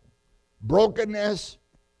 obstacle. Brokenness,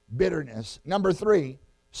 bitterness. Number 3,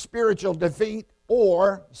 spiritual defeat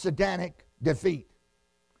or satanic defeat.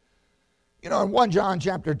 You know, in 1 John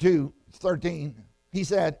chapter 2:13, he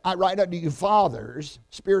said, "I write unto you fathers,"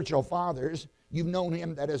 spiritual fathers, "you've known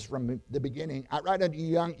him that is from the beginning. I write unto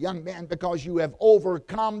you young men, because you have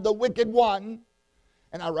overcome the wicked one.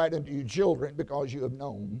 And I write unto you children, because you have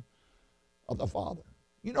known of the Father."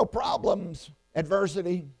 You know, problems,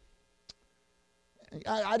 adversity.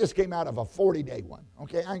 I just came out of a 40-day one.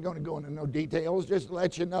 Okay, I ain't going to go into no details. Just to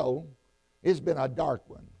let you know, it's been a dark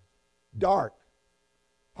one. Dark,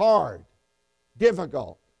 hard,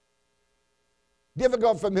 difficult.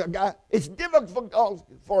 Difficult for the guy. It's difficult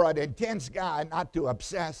for an intense guy not to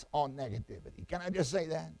obsess on negativity. Can I just say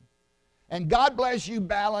that? And God bless you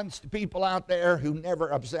balanced people out there who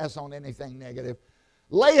never obsess on anything negative.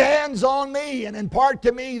 Lay hands on me and impart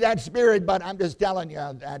to me that spirit. But I'm just telling you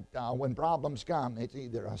that when problems come, it's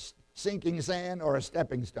either a sinking sand or a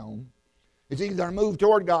stepping stone. It's either a move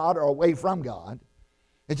toward God or away from God.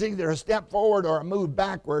 It's either a step forward or a move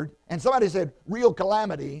backward. And somebody said real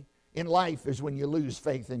calamity in life is when you lose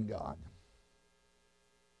faith in God.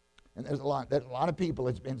 And there's a lot of people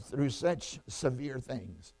that's been through such severe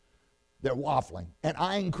things. They're waffling. And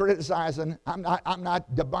I ain't criticizing. I'm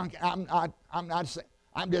not debunking.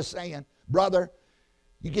 I'm just saying, brother,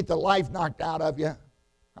 you get the life knocked out of you.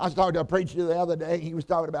 I was talking to a preacher the other day. He was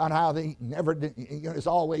talking about how they never did, it's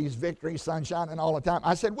always victory, sunshine, and all the time.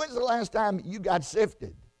 I said, when's the last time you got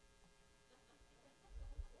sifted?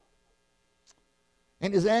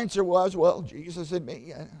 And his answer was, well, Jesus and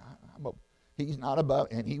me, he's not above,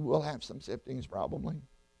 and he will have some siftings probably.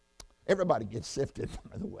 Everybody gets sifted,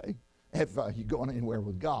 by the way, if you're going anywhere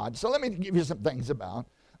with God. So let me give you some things about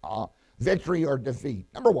victory or defeat.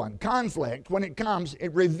 Number 1, conflict, when it comes,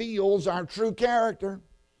 it reveals our true character.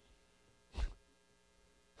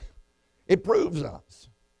 It proves us.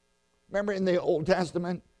 Remember in the Old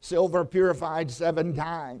Testament, silver purified 7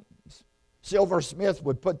 times. Silversmith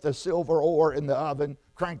would put the silver ore in the oven,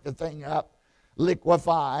 crank the thing up,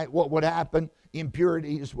 liquefy. What would happen?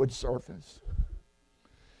 Impurities would surface.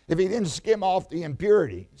 If he didn't skim off the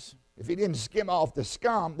impurities, if he didn't skim off the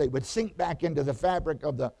scum, they would sink back into the fabric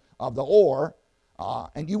of the ore,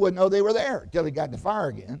 and you wouldn't know they were there until he got in the fire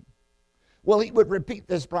again. Well, he would repeat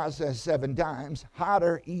this process 7 times,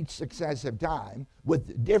 hotter each successive time,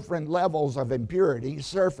 with different levels of impurity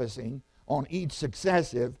surfacing on each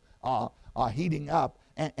successive heating up,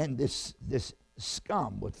 and this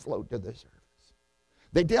scum would float to the surface.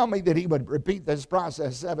 They tell me that he would repeat this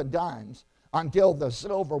process 7 times until the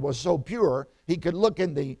silver was so pure he could look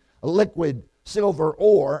in the liquid silver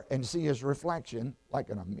ore and see his reflection like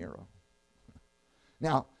in a mirror.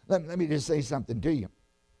 Now, let me just say something to you.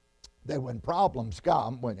 That when problems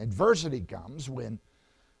come, when adversity comes,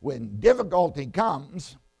 when difficulty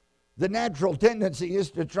comes, the natural tendency is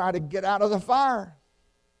to try to get out of the fire.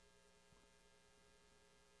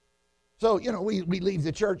 So, we leave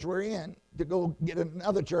the church we're in to go get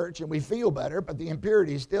another church, and we feel better, but the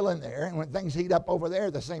impurity is still in there, and when things heat up over there,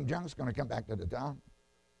 the same junk's going to come back to the top.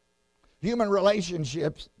 Human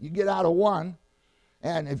relationships, you get out of one,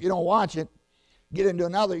 and if you don't watch it, get into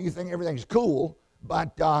another, you think everything's cool.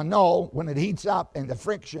 But no, when it heats up and the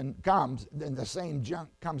friction comes, then the same junk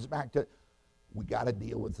comes back to, we got to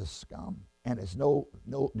deal with the scum. And there's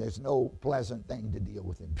no pleasant thing to deal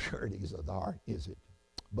with impurities of the heart, is it?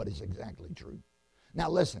 But it's exactly true. Now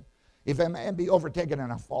listen, if a man be overtaken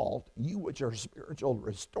in a fault, you which are spiritual,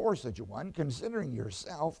 restore such a one, considering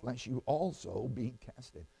yourself, lest you also be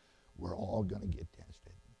tested. We're all going to get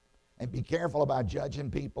tested. And be careful about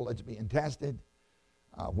judging people that's being tested.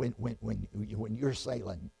 When you're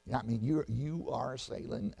sailing, I mean, you are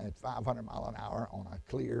sailing at 500 miles an hour on a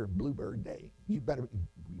clear bluebird day. You better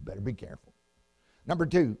be careful. Number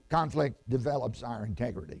 2, conflict develops our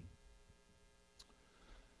integrity.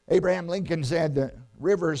 Abraham Lincoln said the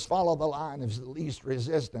rivers follow the line of least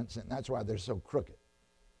resistance, and that's why they're so crooked.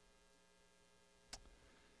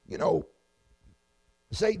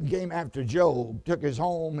 Satan came after Job, took his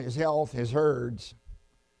home, his health, his herds.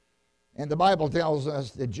 And the Bible tells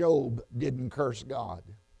us that Job didn't curse God.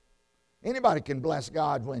 Anybody can bless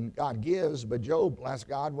God when God gives, but Job blessed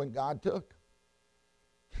God when God took.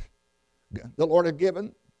 The Lord had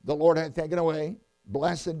given, the Lord had taken away.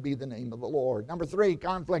 Blessed be the name of the Lord. Number 3,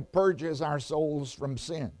 conflict purges our souls from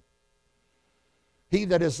sin. He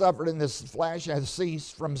that has suffered in this flesh has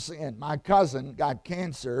ceased from sin. My cousin got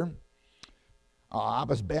cancer. I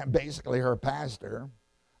was basically her pastor,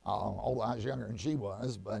 although I was younger than she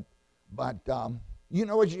was, But you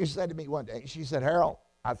know what she said to me one day? She said, Harold,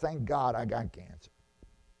 I thank God I got cancer.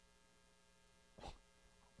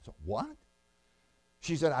 So what?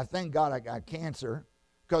 She said, I thank God I got cancer,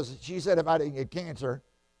 because she said if I didn't get cancer,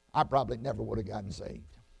 I probably never would have gotten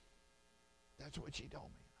saved. That's what she told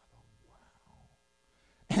me. I thought,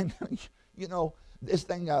 wow. And, this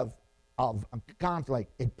thing of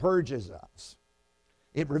conflict, it purges us.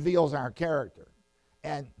 It reveals our character.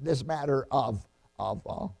 And this matter of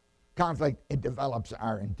conflict, it develops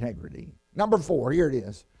our integrity. Number 4, here it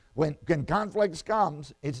is. When conflict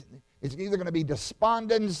comes, it's either going to be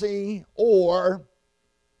despondency or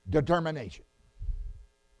determination.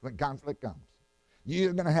 When conflict comes, you're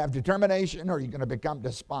either going to have determination or you're going to become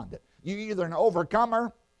despondent. You're either an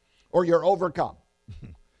overcomer or you're overcome.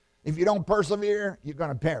 If you don't persevere, you're going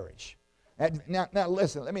to perish. And now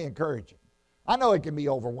listen, let me encourage you. I know it can be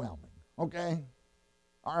overwhelming, okay?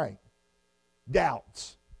 All right.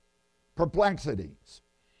 Doubts, perplexities,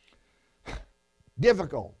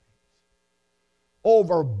 difficulties,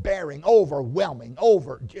 overbearing, overwhelming,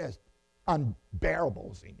 just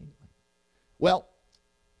unbearable seemingly. Well,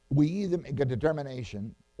 we either make a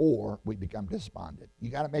determination or we become despondent.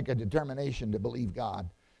 You got to make a determination to believe God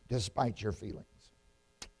despite your feelings.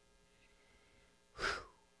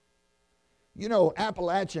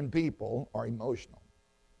 Appalachian people are emotional.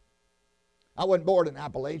 I wasn't born in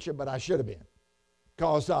Appalachia, but I should have been,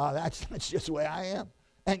 because that's just the way I am.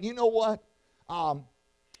 And you know what?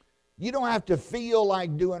 You don't have to feel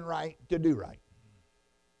like doing right to do right.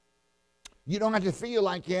 You don't have to feel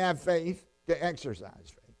like you have faith to exercise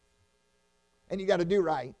faith. And you got to do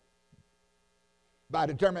right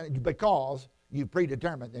because you've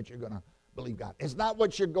predetermined that you're going to believe God. It's not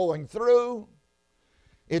what you're going through,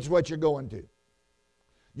 it's what you're going to.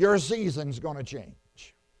 Your season's going to change.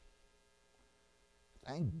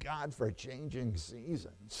 Thank God for changing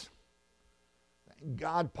seasons. Thank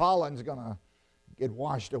God pollen's going to get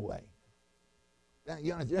washed away.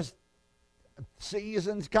 Just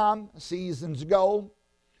seasons come, seasons go.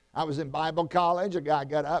 I was in Bible college. A guy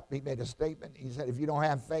got up. He made a statement. He said, if you don't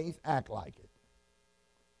have faith, act like it.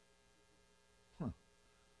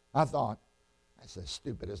 I thought, that's the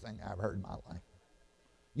stupidest thing I've heard in my life.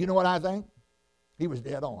 You know what I think? He was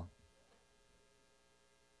dead on.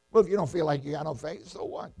 Well, if you don't feel like you got no faith, so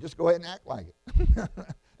what? Just go ahead and act like it.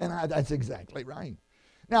 And that's exactly right.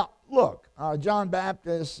 Now, look, John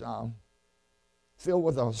Baptist, filled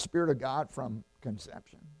with the Spirit of God from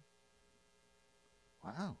conception.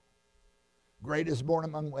 Wow. Greatest born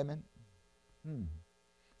among women.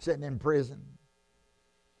 Sitting in prison,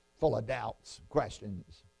 full of doubts,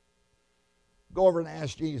 questions. Go over and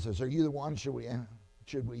ask Jesus, are you the one? Should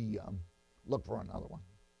we look for another one?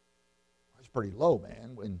 It's pretty low,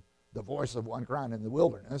 man, when the voice of one crying in the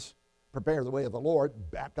wilderness, prepare the way of the Lord,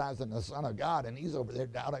 baptizing the Son of God, and he's over there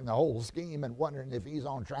doubting the whole scheme and wondering if he's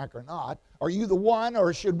on track or not. Are you the one,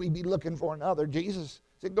 or should we be looking for another? Jesus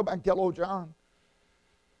said, go back and tell old John.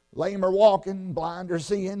 Lame are walking, blind are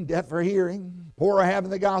seeing, deaf are hearing, poor are having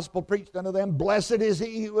the gospel preached unto them. Blessed is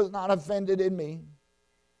he who is not offended in me.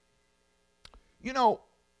 You know,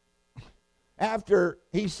 after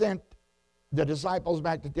he sent the disciples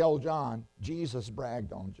back to tell John, Jesus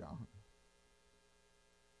bragged on John.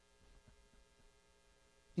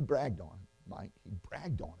 He bragged on him, Mike. He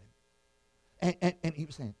bragged on him. And he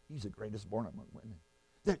was saying, he's the greatest born among women.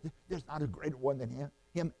 There's not a greater one than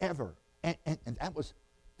him ever. And that was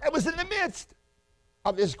in the midst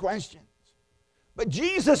of his questions. But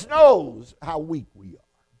Jesus knows how weak we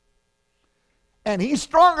are. And he's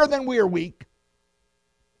stronger than we are weak.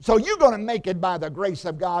 So you're going to make it by the grace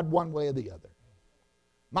of God one way or the other.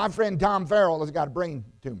 My friend Tom Farrell has got a brain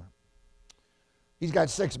tumor. He's got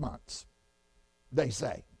 6 months, they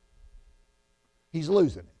say. He's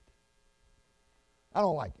losing it. I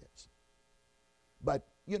don't like this. But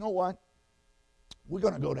you know what? We're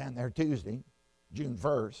going to go down there Tuesday, June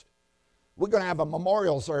 1st. We're going to have a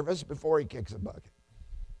memorial service before he kicks a bucket.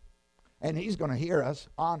 And he's going to hear us,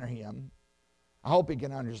 honor him. I hope he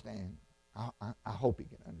can understand. I hope he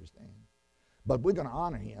can understand. But we're going to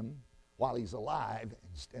honor him while he's alive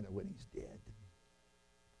instead of when he's dead.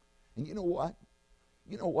 And you know what?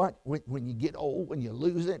 You know what? When you get old, when you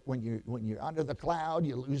lose it, when you're under the cloud,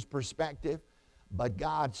 you lose perspective. But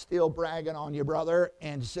God's still bragging on you, brother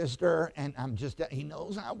and sister. And he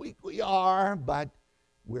knows how weak we are, but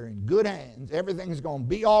we're in good hands. Everything's going to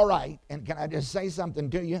be all right. And can I just say something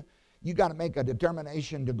to you? You got to make a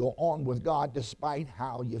determination to go on with God despite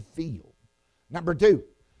how you feel. Number 2, you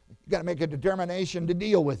got to make a determination to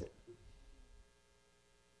deal with it.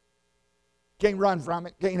 Can't run from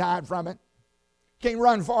it. Can't hide from it. Can't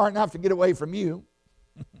run far enough to get away from you.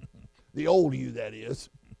 The old you, that is.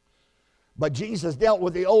 But Jesus dealt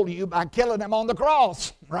with the old you by killing him on the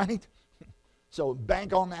cross, right? So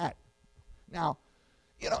bank on that. Now,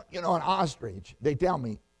 you know, an ostrich, they tell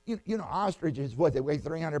me, you know, ostriches, what, they weigh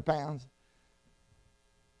 300 pounds?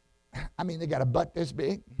 I mean, they got a butt this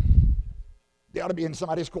big. They ought to be in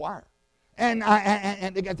somebody's choir. And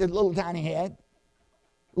they got this little tiny head.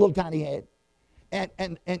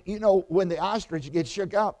 And you know, when the ostrich gets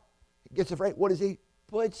shook up, he gets afraid. What does he?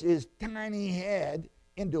 Puts his tiny head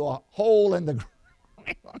into a hole in the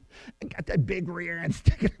ground and got that big rear end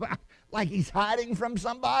sticking out like he's hiding from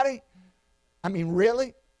somebody. I mean,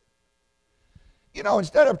 really? You know,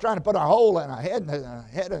 instead of trying to put our head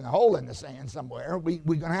in a hole in the sand somewhere, we're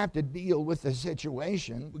going to have to deal with the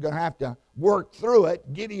situation. We're going to have to work through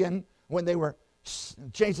it. Gideon, when they were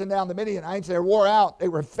chasing down the Midianites, they were wore out. They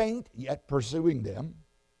were faint, yet pursuing them.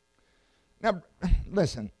 Now,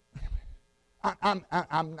 listen,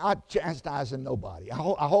 I'm not chastising nobody. I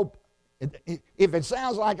hope, if it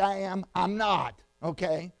sounds like I am, I'm not,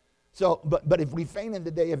 okay? So, but if we faint in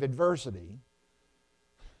the day of adversity,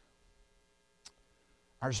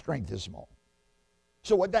 our strength is small.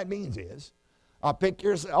 So what that means is, pick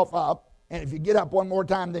yourself up, and if you get up one more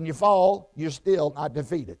time than you fall, you're still not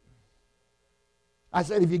defeated. I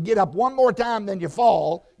said, if you get up one more time than you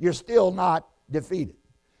fall, you're still not defeated.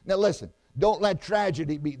 Now listen, don't let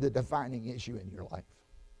tragedy be the defining issue in your life.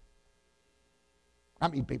 I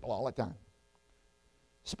meet people all the time.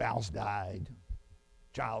 Spouse died,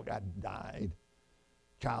 child died,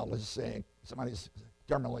 child is sick, somebody's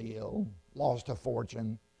terminally ill, lost a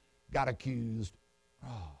fortune, got accused.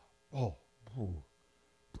 Oh,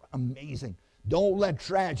 amazing. Don't let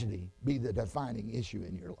tragedy be the defining issue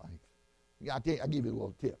in your life. I'll give you a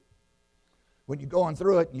little tip. When you're going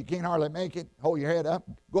through it and you can't hardly make it, hold your head up.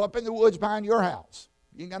 Go up in the woods behind your house.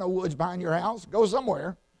 You ain't got no woods behind your house. Go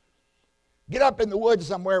somewhere. Get up in the woods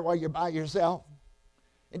somewhere while you're by yourself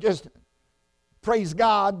and just praise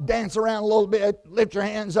God, dance around a little bit, lift your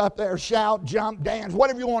hands up there, shout, jump, dance,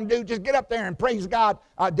 whatever you want to do. Just get up there and praise God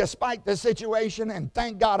despite the situation, and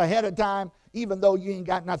thank God ahead of time, even though you ain't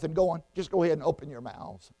got nothing going. Just go ahead and open your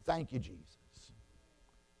mouths. Thank you, Jesus.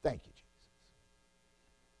 Thank you, Jesus.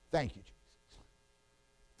 Thank you, Jesus.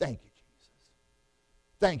 Thank you, Jesus.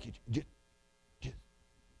 Thank you. Just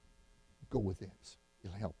go with this.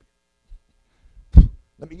 It'll help you.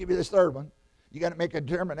 Let me give you this third one. You got to make a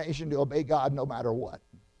determination to obey God no matter what.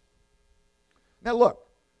 Now look,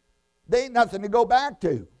 there ain't nothing to go back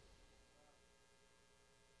to.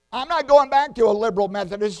 I'm not going back to a liberal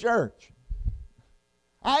Methodist church.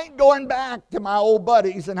 I ain't going back to my old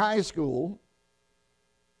buddies in high school.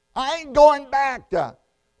 I ain't going back to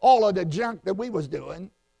all of the junk that we was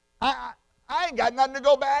doing. I ain't got nothing to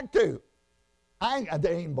go back to.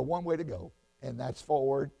 There ain't but one way to go, and that's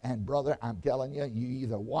forward. And brother, I'm telling you, you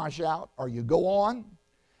either wash out or you go on.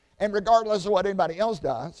 And regardless of what anybody else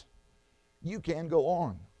does, you can go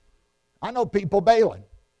on. I know people bailing.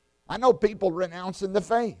 I know people renouncing the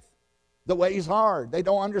faith. The way's hard. They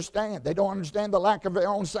don't understand. They don't understand the lack of their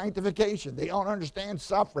own sanctification. They don't understand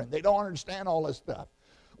suffering. They don't understand all this stuff.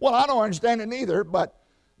 Well, I don't understand it neither, but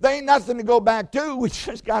there ain't nothing to go back to. We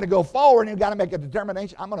just got to go forward and got to make a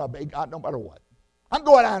determination. I'm going to obey God no matter what. I'm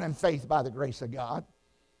going out in faith by the grace of God.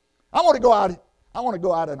 I want to go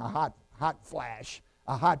out in a hot flash,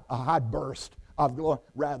 a hot burst of glory,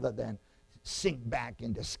 rather than sink back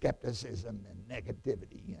into skepticism and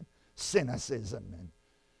negativity and cynicism.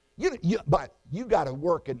 But you got to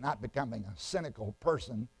work at not becoming a cynical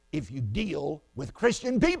person if you deal with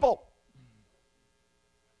Christian people.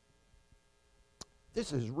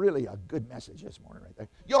 This is really a good message this morning right there.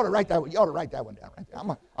 You ought to write that one down right there. I'm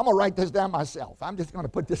going to write this down myself. I'm just going to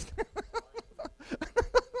put this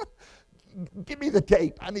Give me the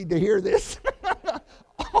tape. I need to hear this.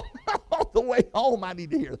 All the way home I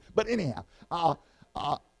need to hear it. But anyhow,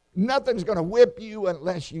 nothing's going to whip you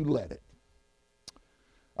unless you let it.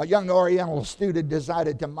 A young Oriental student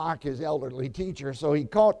decided to mock his elderly teacher, so he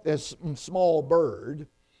caught this small bird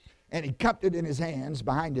and he cupped it in his hands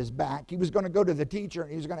behind his back. He was going to go to the teacher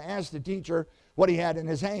and he was going to ask the teacher what he had in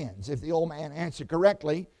his hands. If the old man answered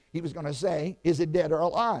correctly, he was going to say, is it dead or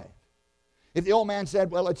alive? If the old man said,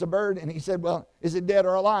 well, it's a bird, and he said, well, is it dead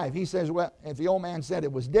or alive? He says, well, if the old man said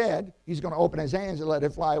it was dead, he's going to open his hands and let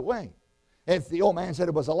it fly away. If the old man said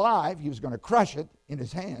it was alive, he was going to crush it in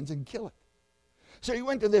his hands and kill it. So he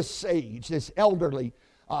went to this sage, this elderly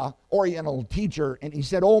Oriental teacher, and he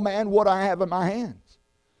said, old man, what do I have in my hands?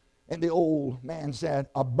 And the old man said,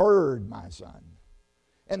 a bird, my son.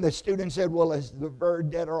 And the student said, well, is the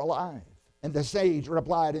bird dead or alive? And the sage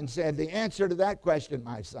replied and said, the answer to that question,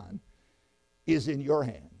 my son, is in your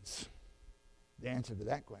hands. The answer to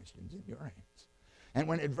that question is in your hands. And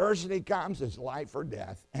when adversity comes, it's life or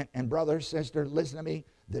death. And brother, sister, listen to me,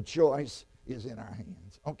 the choice is in our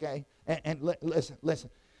hands, okay? Listen.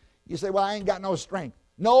 You say, well, I ain't got no strength.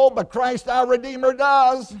 No, but Christ our Redeemer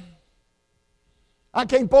does. I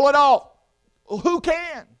can't pull it off. Well, who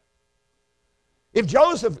can? If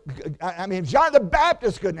John the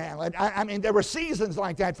Baptist couldn't handle it, there were seasons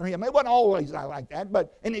like that for him. It wasn't always like that,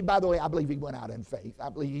 and by the way, I believe he went out in faith. I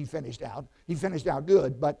believe he finished out. He finished out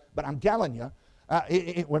good, but I'm telling you,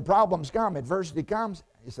 when problems come, adversity comes,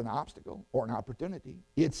 it's an obstacle or an opportunity.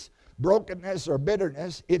 It's brokenness or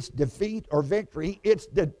bitterness. It's defeat or victory. It's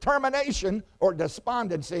determination or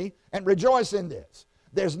despondency, and rejoice in this.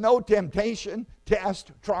 There's no temptation,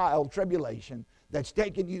 test, trial, tribulation that's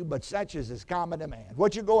taken you, but such as is common to man.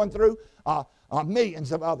 What you're going through,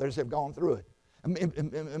 millions of others have gone through it.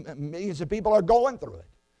 Millions of people are going through it.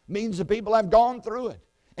 Millions of people have gone through it.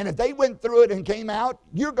 And if they went through it and came out,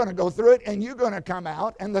 you're going to go through it and you're going to come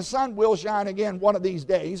out, and the sun will shine again one of these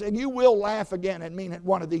days, and you will laugh again and mean it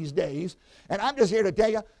one of these days. And I'm just here to tell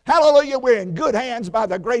you, hallelujah, we're in good hands by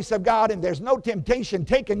the grace of God, and there's no temptation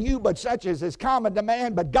taken you but such as is common to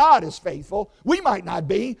man, but God is faithful. We might not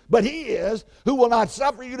be, but He is, who will not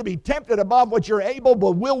suffer you to be tempted above what you're able,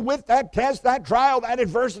 but will with that test, that trial, that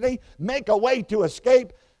adversity, make a way to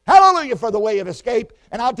escape. Hallelujah for the way of escape.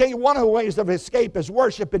 And I'll tell you, one of the ways of escape is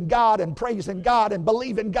worshiping God and praising God and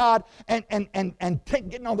believing God and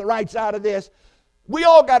getting on the right side of this. We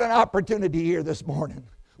all got an opportunity here this morning.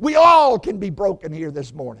 We all can be broken here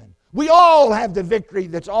this morning. We all have the victory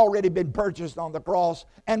that's already been purchased on the cross.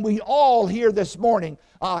 And we all here this morning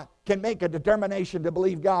can make a determination to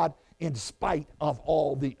believe God in spite of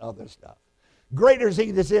all the other stuff. Greater is He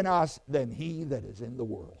that's in us than he that is in the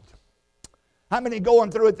world. How many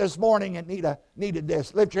going through it this morning and needed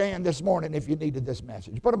this? Lift your hand this morning if you needed this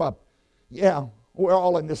message. Put them up. Yeah, we're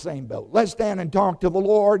all in the same boat. Let's stand and talk to the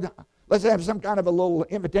Lord. Let's have some kind of a little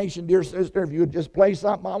invitation, dear sister. If you would just play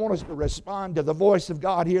something, I want us to respond to the voice of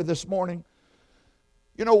God here this morning.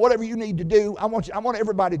 You know, whatever you need to do, I want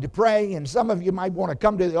everybody to pray, and some of you might want to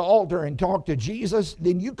come to the altar and talk to Jesus.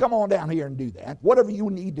 Then you come on down here and do that. Whatever you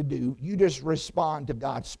need to do, you just respond to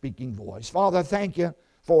God's speaking voice. Father, thank you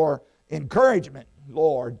for encouragement,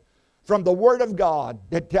 Lord, from the Word of God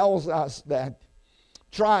that tells us that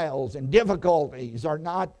trials and difficulties are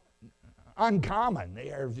not uncommon.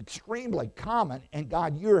 They are extremely common. And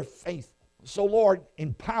God, you're faithful. So, Lord,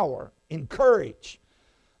 empower, encourage.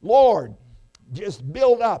 Lord, just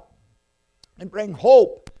build up and bring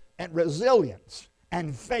hope and resilience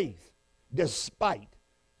and faith despite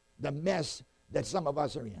the mess that some of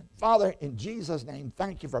us are in. Father, in Jesus' name,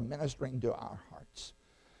 thank you for ministering to our hearts.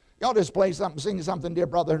 Y'all just play something, sing something, dear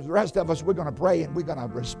brothers. The rest of us, we're going to pray and we're going to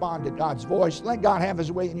respond to God's voice. Let God have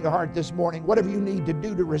his way in your heart this morning. Whatever you need to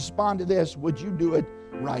do to respond to this, would you do it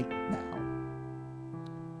right now?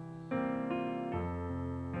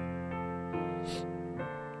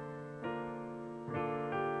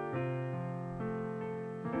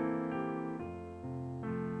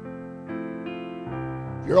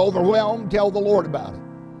 If you're overwhelmed, tell the Lord about it.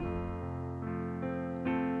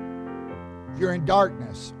 If you're in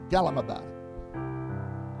darkness, tell him about it.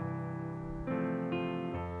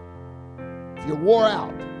 If you're wore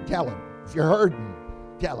out, tell him. If you're hurting,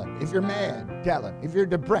 tell him. If you're mad, tell him. If you're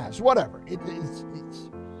depressed, whatever.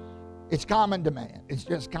 It's common to man. It's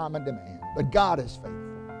just common to man. But God is faithful.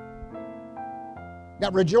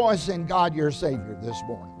 Now rejoice in God your Savior this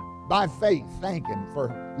morning. By faith, thank him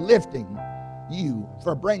for lifting you,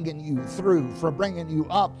 for bringing you through, for bringing you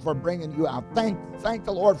up, for bringing you out. Thank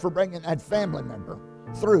the Lord for bringing that family member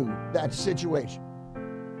through that situation.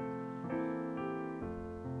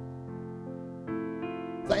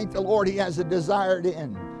 Thank the Lord he has a desired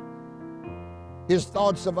end. His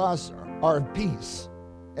thoughts of us are of peace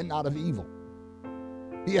and not of evil.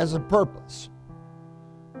 He has a purpose.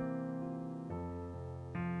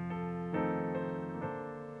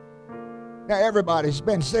 Now everybody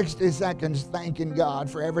spend 60 seconds thanking God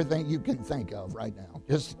for everything you can think of right now.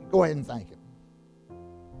 Just go ahead and thank him.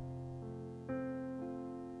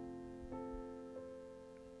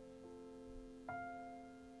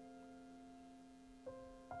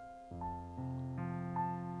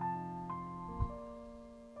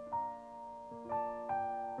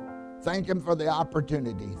 Thank him for the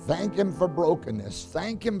opportunity. Thank him for brokenness.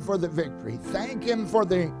 Thank him for the victory. Thank him for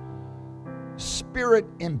the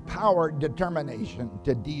Spirit-empowered determination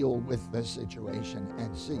to deal with the situation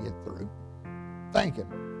and see it through. Thank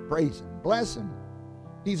him. Praise him. Bless him.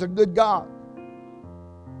 He's a good God.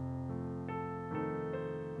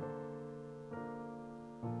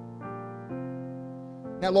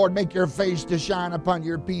 Now, Lord, make your face to shine upon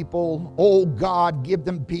your people. Oh, God, give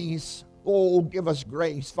them peace. Oh, give us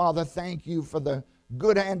grace. Father, thank you for the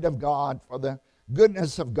good hand of God, for the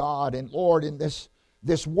goodness of God. And Lord, in this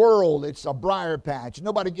world, it's a briar patch.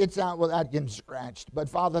 Nobody gets out without getting scratched. But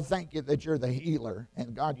Father, thank you that you're the healer.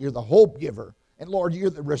 And God, you're the hope giver. And Lord,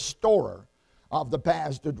 you're the restorer of the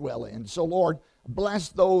past to dwell in. So Lord, bless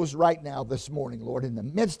those right now this morning, Lord, in the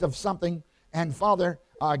midst of something. And Father,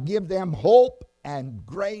 give them hope and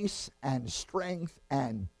grace and strength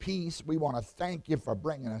and peace. We want to thank you for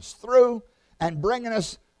bringing us through and bringing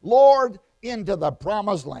us, Lord, into the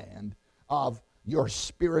promised land of your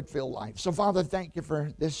Spirit-filled life. So, Father, thank you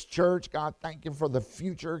for this church. God, thank you for the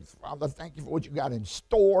future. Father, thank you for what you got in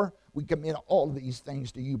store. We commit all of these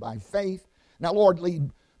things to you by faith. Now, Lord, lead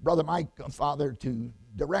Brother Mike, Father, to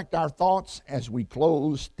direct our thoughts as we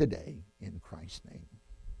close today in Christ's name.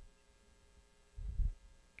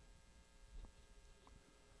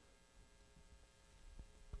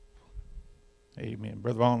 Amen.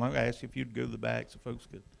 Brother Vaughn, I'm going to ask you if you'd go to the back so folks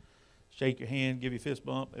could shake your hand, give you a fist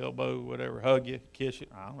bump, elbow, whatever, hug you, kiss you.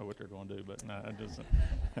 I don't know what they're going to do, but no, I just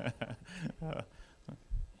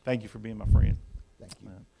thank you for being my friend. Thank you.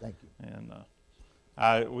 Thank you.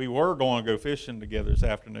 And we were going to go fishing together this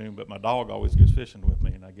afternoon, but my dog always goes fishing with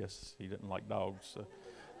me, and I guess he didn't like dogs. So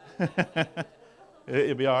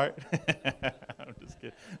it'll be all right. I'm just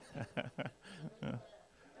kidding.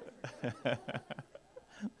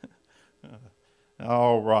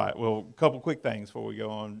 All right. Well, a couple quick things before we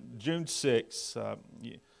go on. June 6th,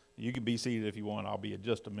 you can be seated if you want. I'll be in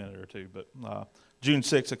just a minute or two. But June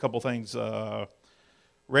 6th, a couple things.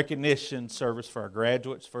 Recognition service for our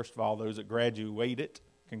graduates. First of all, those that graduated,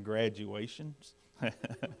 congratulations.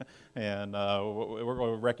 And we're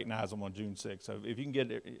going to recognize them on June 6th. So if you can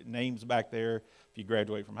get names back there, if you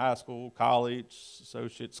graduate from high school, college,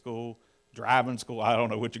 associate school, driving school, I don't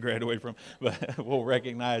know what you graduated from, but we'll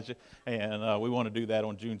recognize you. And we want to do that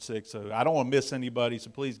on June 6th. So I don't want to miss anybody, so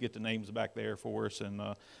please get the names back there for us, and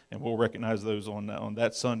we'll recognize those on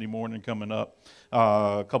that Sunday morning coming up.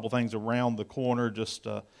 A couple things around the corner, just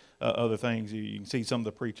other things. You can see some of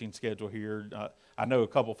the preaching schedule here. I know a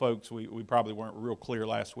couple folks, we probably weren't real clear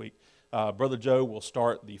last week. Brother Joe will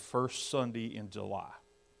start the first Sunday in July.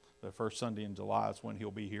 The first Sunday in July is when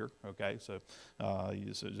he'll be here, okay? So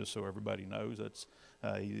just so everybody knows, that's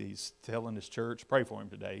He's telling his church, pray for him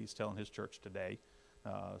today. He's telling his church today.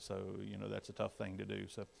 So, that's a tough thing to do.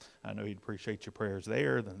 So I know he'd appreciate your prayers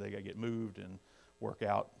there. Then they got to get moved and work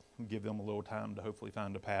out, give them a little time to hopefully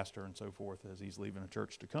find a pastor and so forth as he's leaving the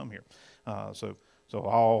church to come here. So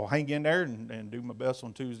I'll hang in there and do my best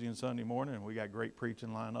on Tuesday and Sunday morning. And we got great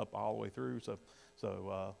preaching lined up all the way through. So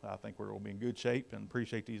I think we're going to be in good shape, and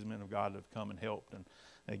appreciate these men of God that have come and helped. And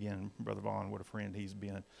again, Brother Vaughn, what a friend he's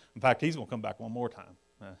been. In fact, he's going to come back one more time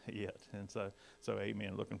yet. And so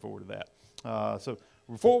amen, looking forward to that. So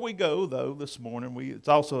before we go, though, this morning, it's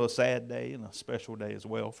also a sad day and a special day as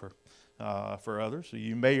well for others. So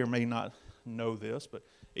you may or may not know this, but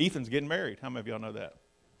Ethan's getting married. How many of y'all know that?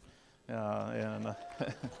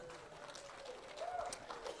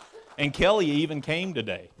 And Kelly even came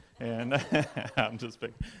today. And I'm just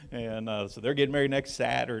picking. And so they're getting married next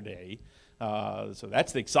Saturday. So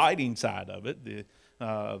that's the exciting side of it. The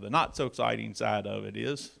not so exciting side of it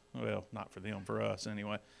is, well, not for them, for us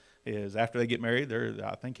anyway, is after they get married, they're,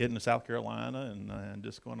 I think, heading to South Carolina and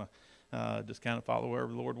just going to just kind of follow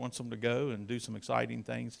wherever the Lord wants them to go and do some exciting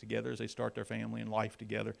things together as they start their family and life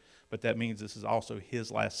together. But that means this is also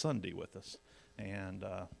his last Sunday with us. And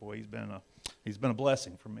boy, he's been a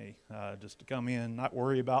blessing for me, just to come in, not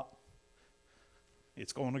worry about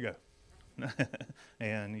it's going to go.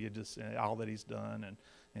 And you just all that he's done,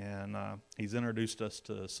 and he's introduced us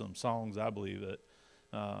to some songs I believe that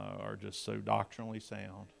are just so doctrinally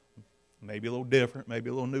sound, maybe a little different, maybe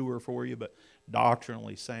a little newer for you, but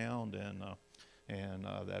doctrinally sound, and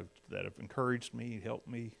that have encouraged me, helped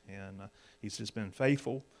me, and he's just been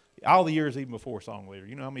faithful all the years even before song leader.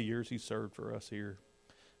 You know how many years he's served for us here.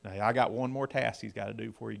 Now I got one more task he's got to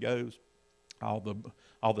do before he goes. All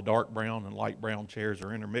the dark brown and light brown chairs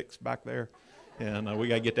are intermixed back there, and we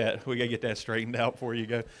got to get that straightened out before you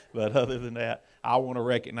go. But other than that, I want to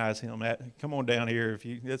recognize him. Come on down here,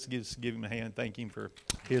 let's give him a hand. Thank him for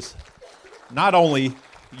his not only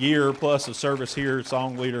year plus of service here,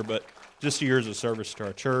 song leader, but just years of service to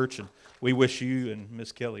our church. And we wish you and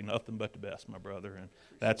Miss Kelly nothing but the best, my brother. And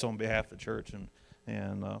that's on behalf of the church.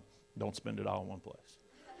 And don't spend it all in one place.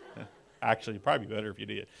 Actually, probably better if you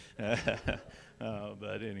did.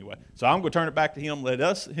 But anyway, so I'm going to turn it back to him. Let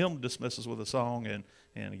him dismiss us with a song. And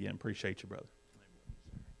again, appreciate you, brother.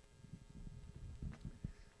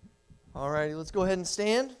 All righty, let's go ahead and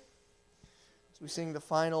stand as we sing the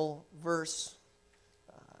final verse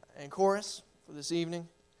and chorus for this evening.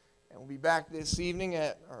 And we'll be back this evening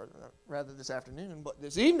or rather this afternoon, but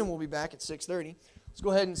this evening we'll be back at 6:30. Let's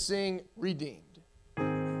go ahead and sing Redeemed.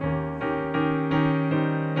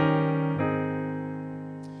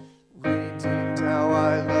 Redeemed, how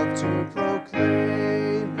I love to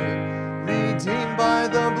proclaim it. Redeemed by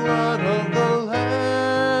the blood of the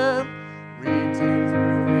Lamb. Redeemed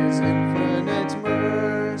through his infinite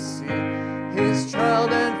mercy. His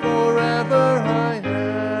child and forever I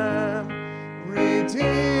am. Redeemed,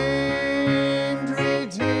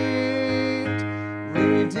 redeemed.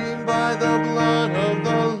 Redeemed by the blood of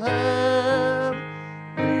the Lamb.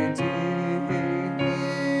 Redeemed,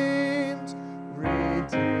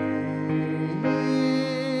 redeemed.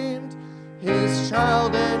 His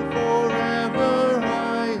child and forever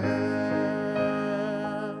I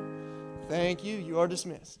am. Thank you. You are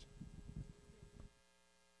dismissed.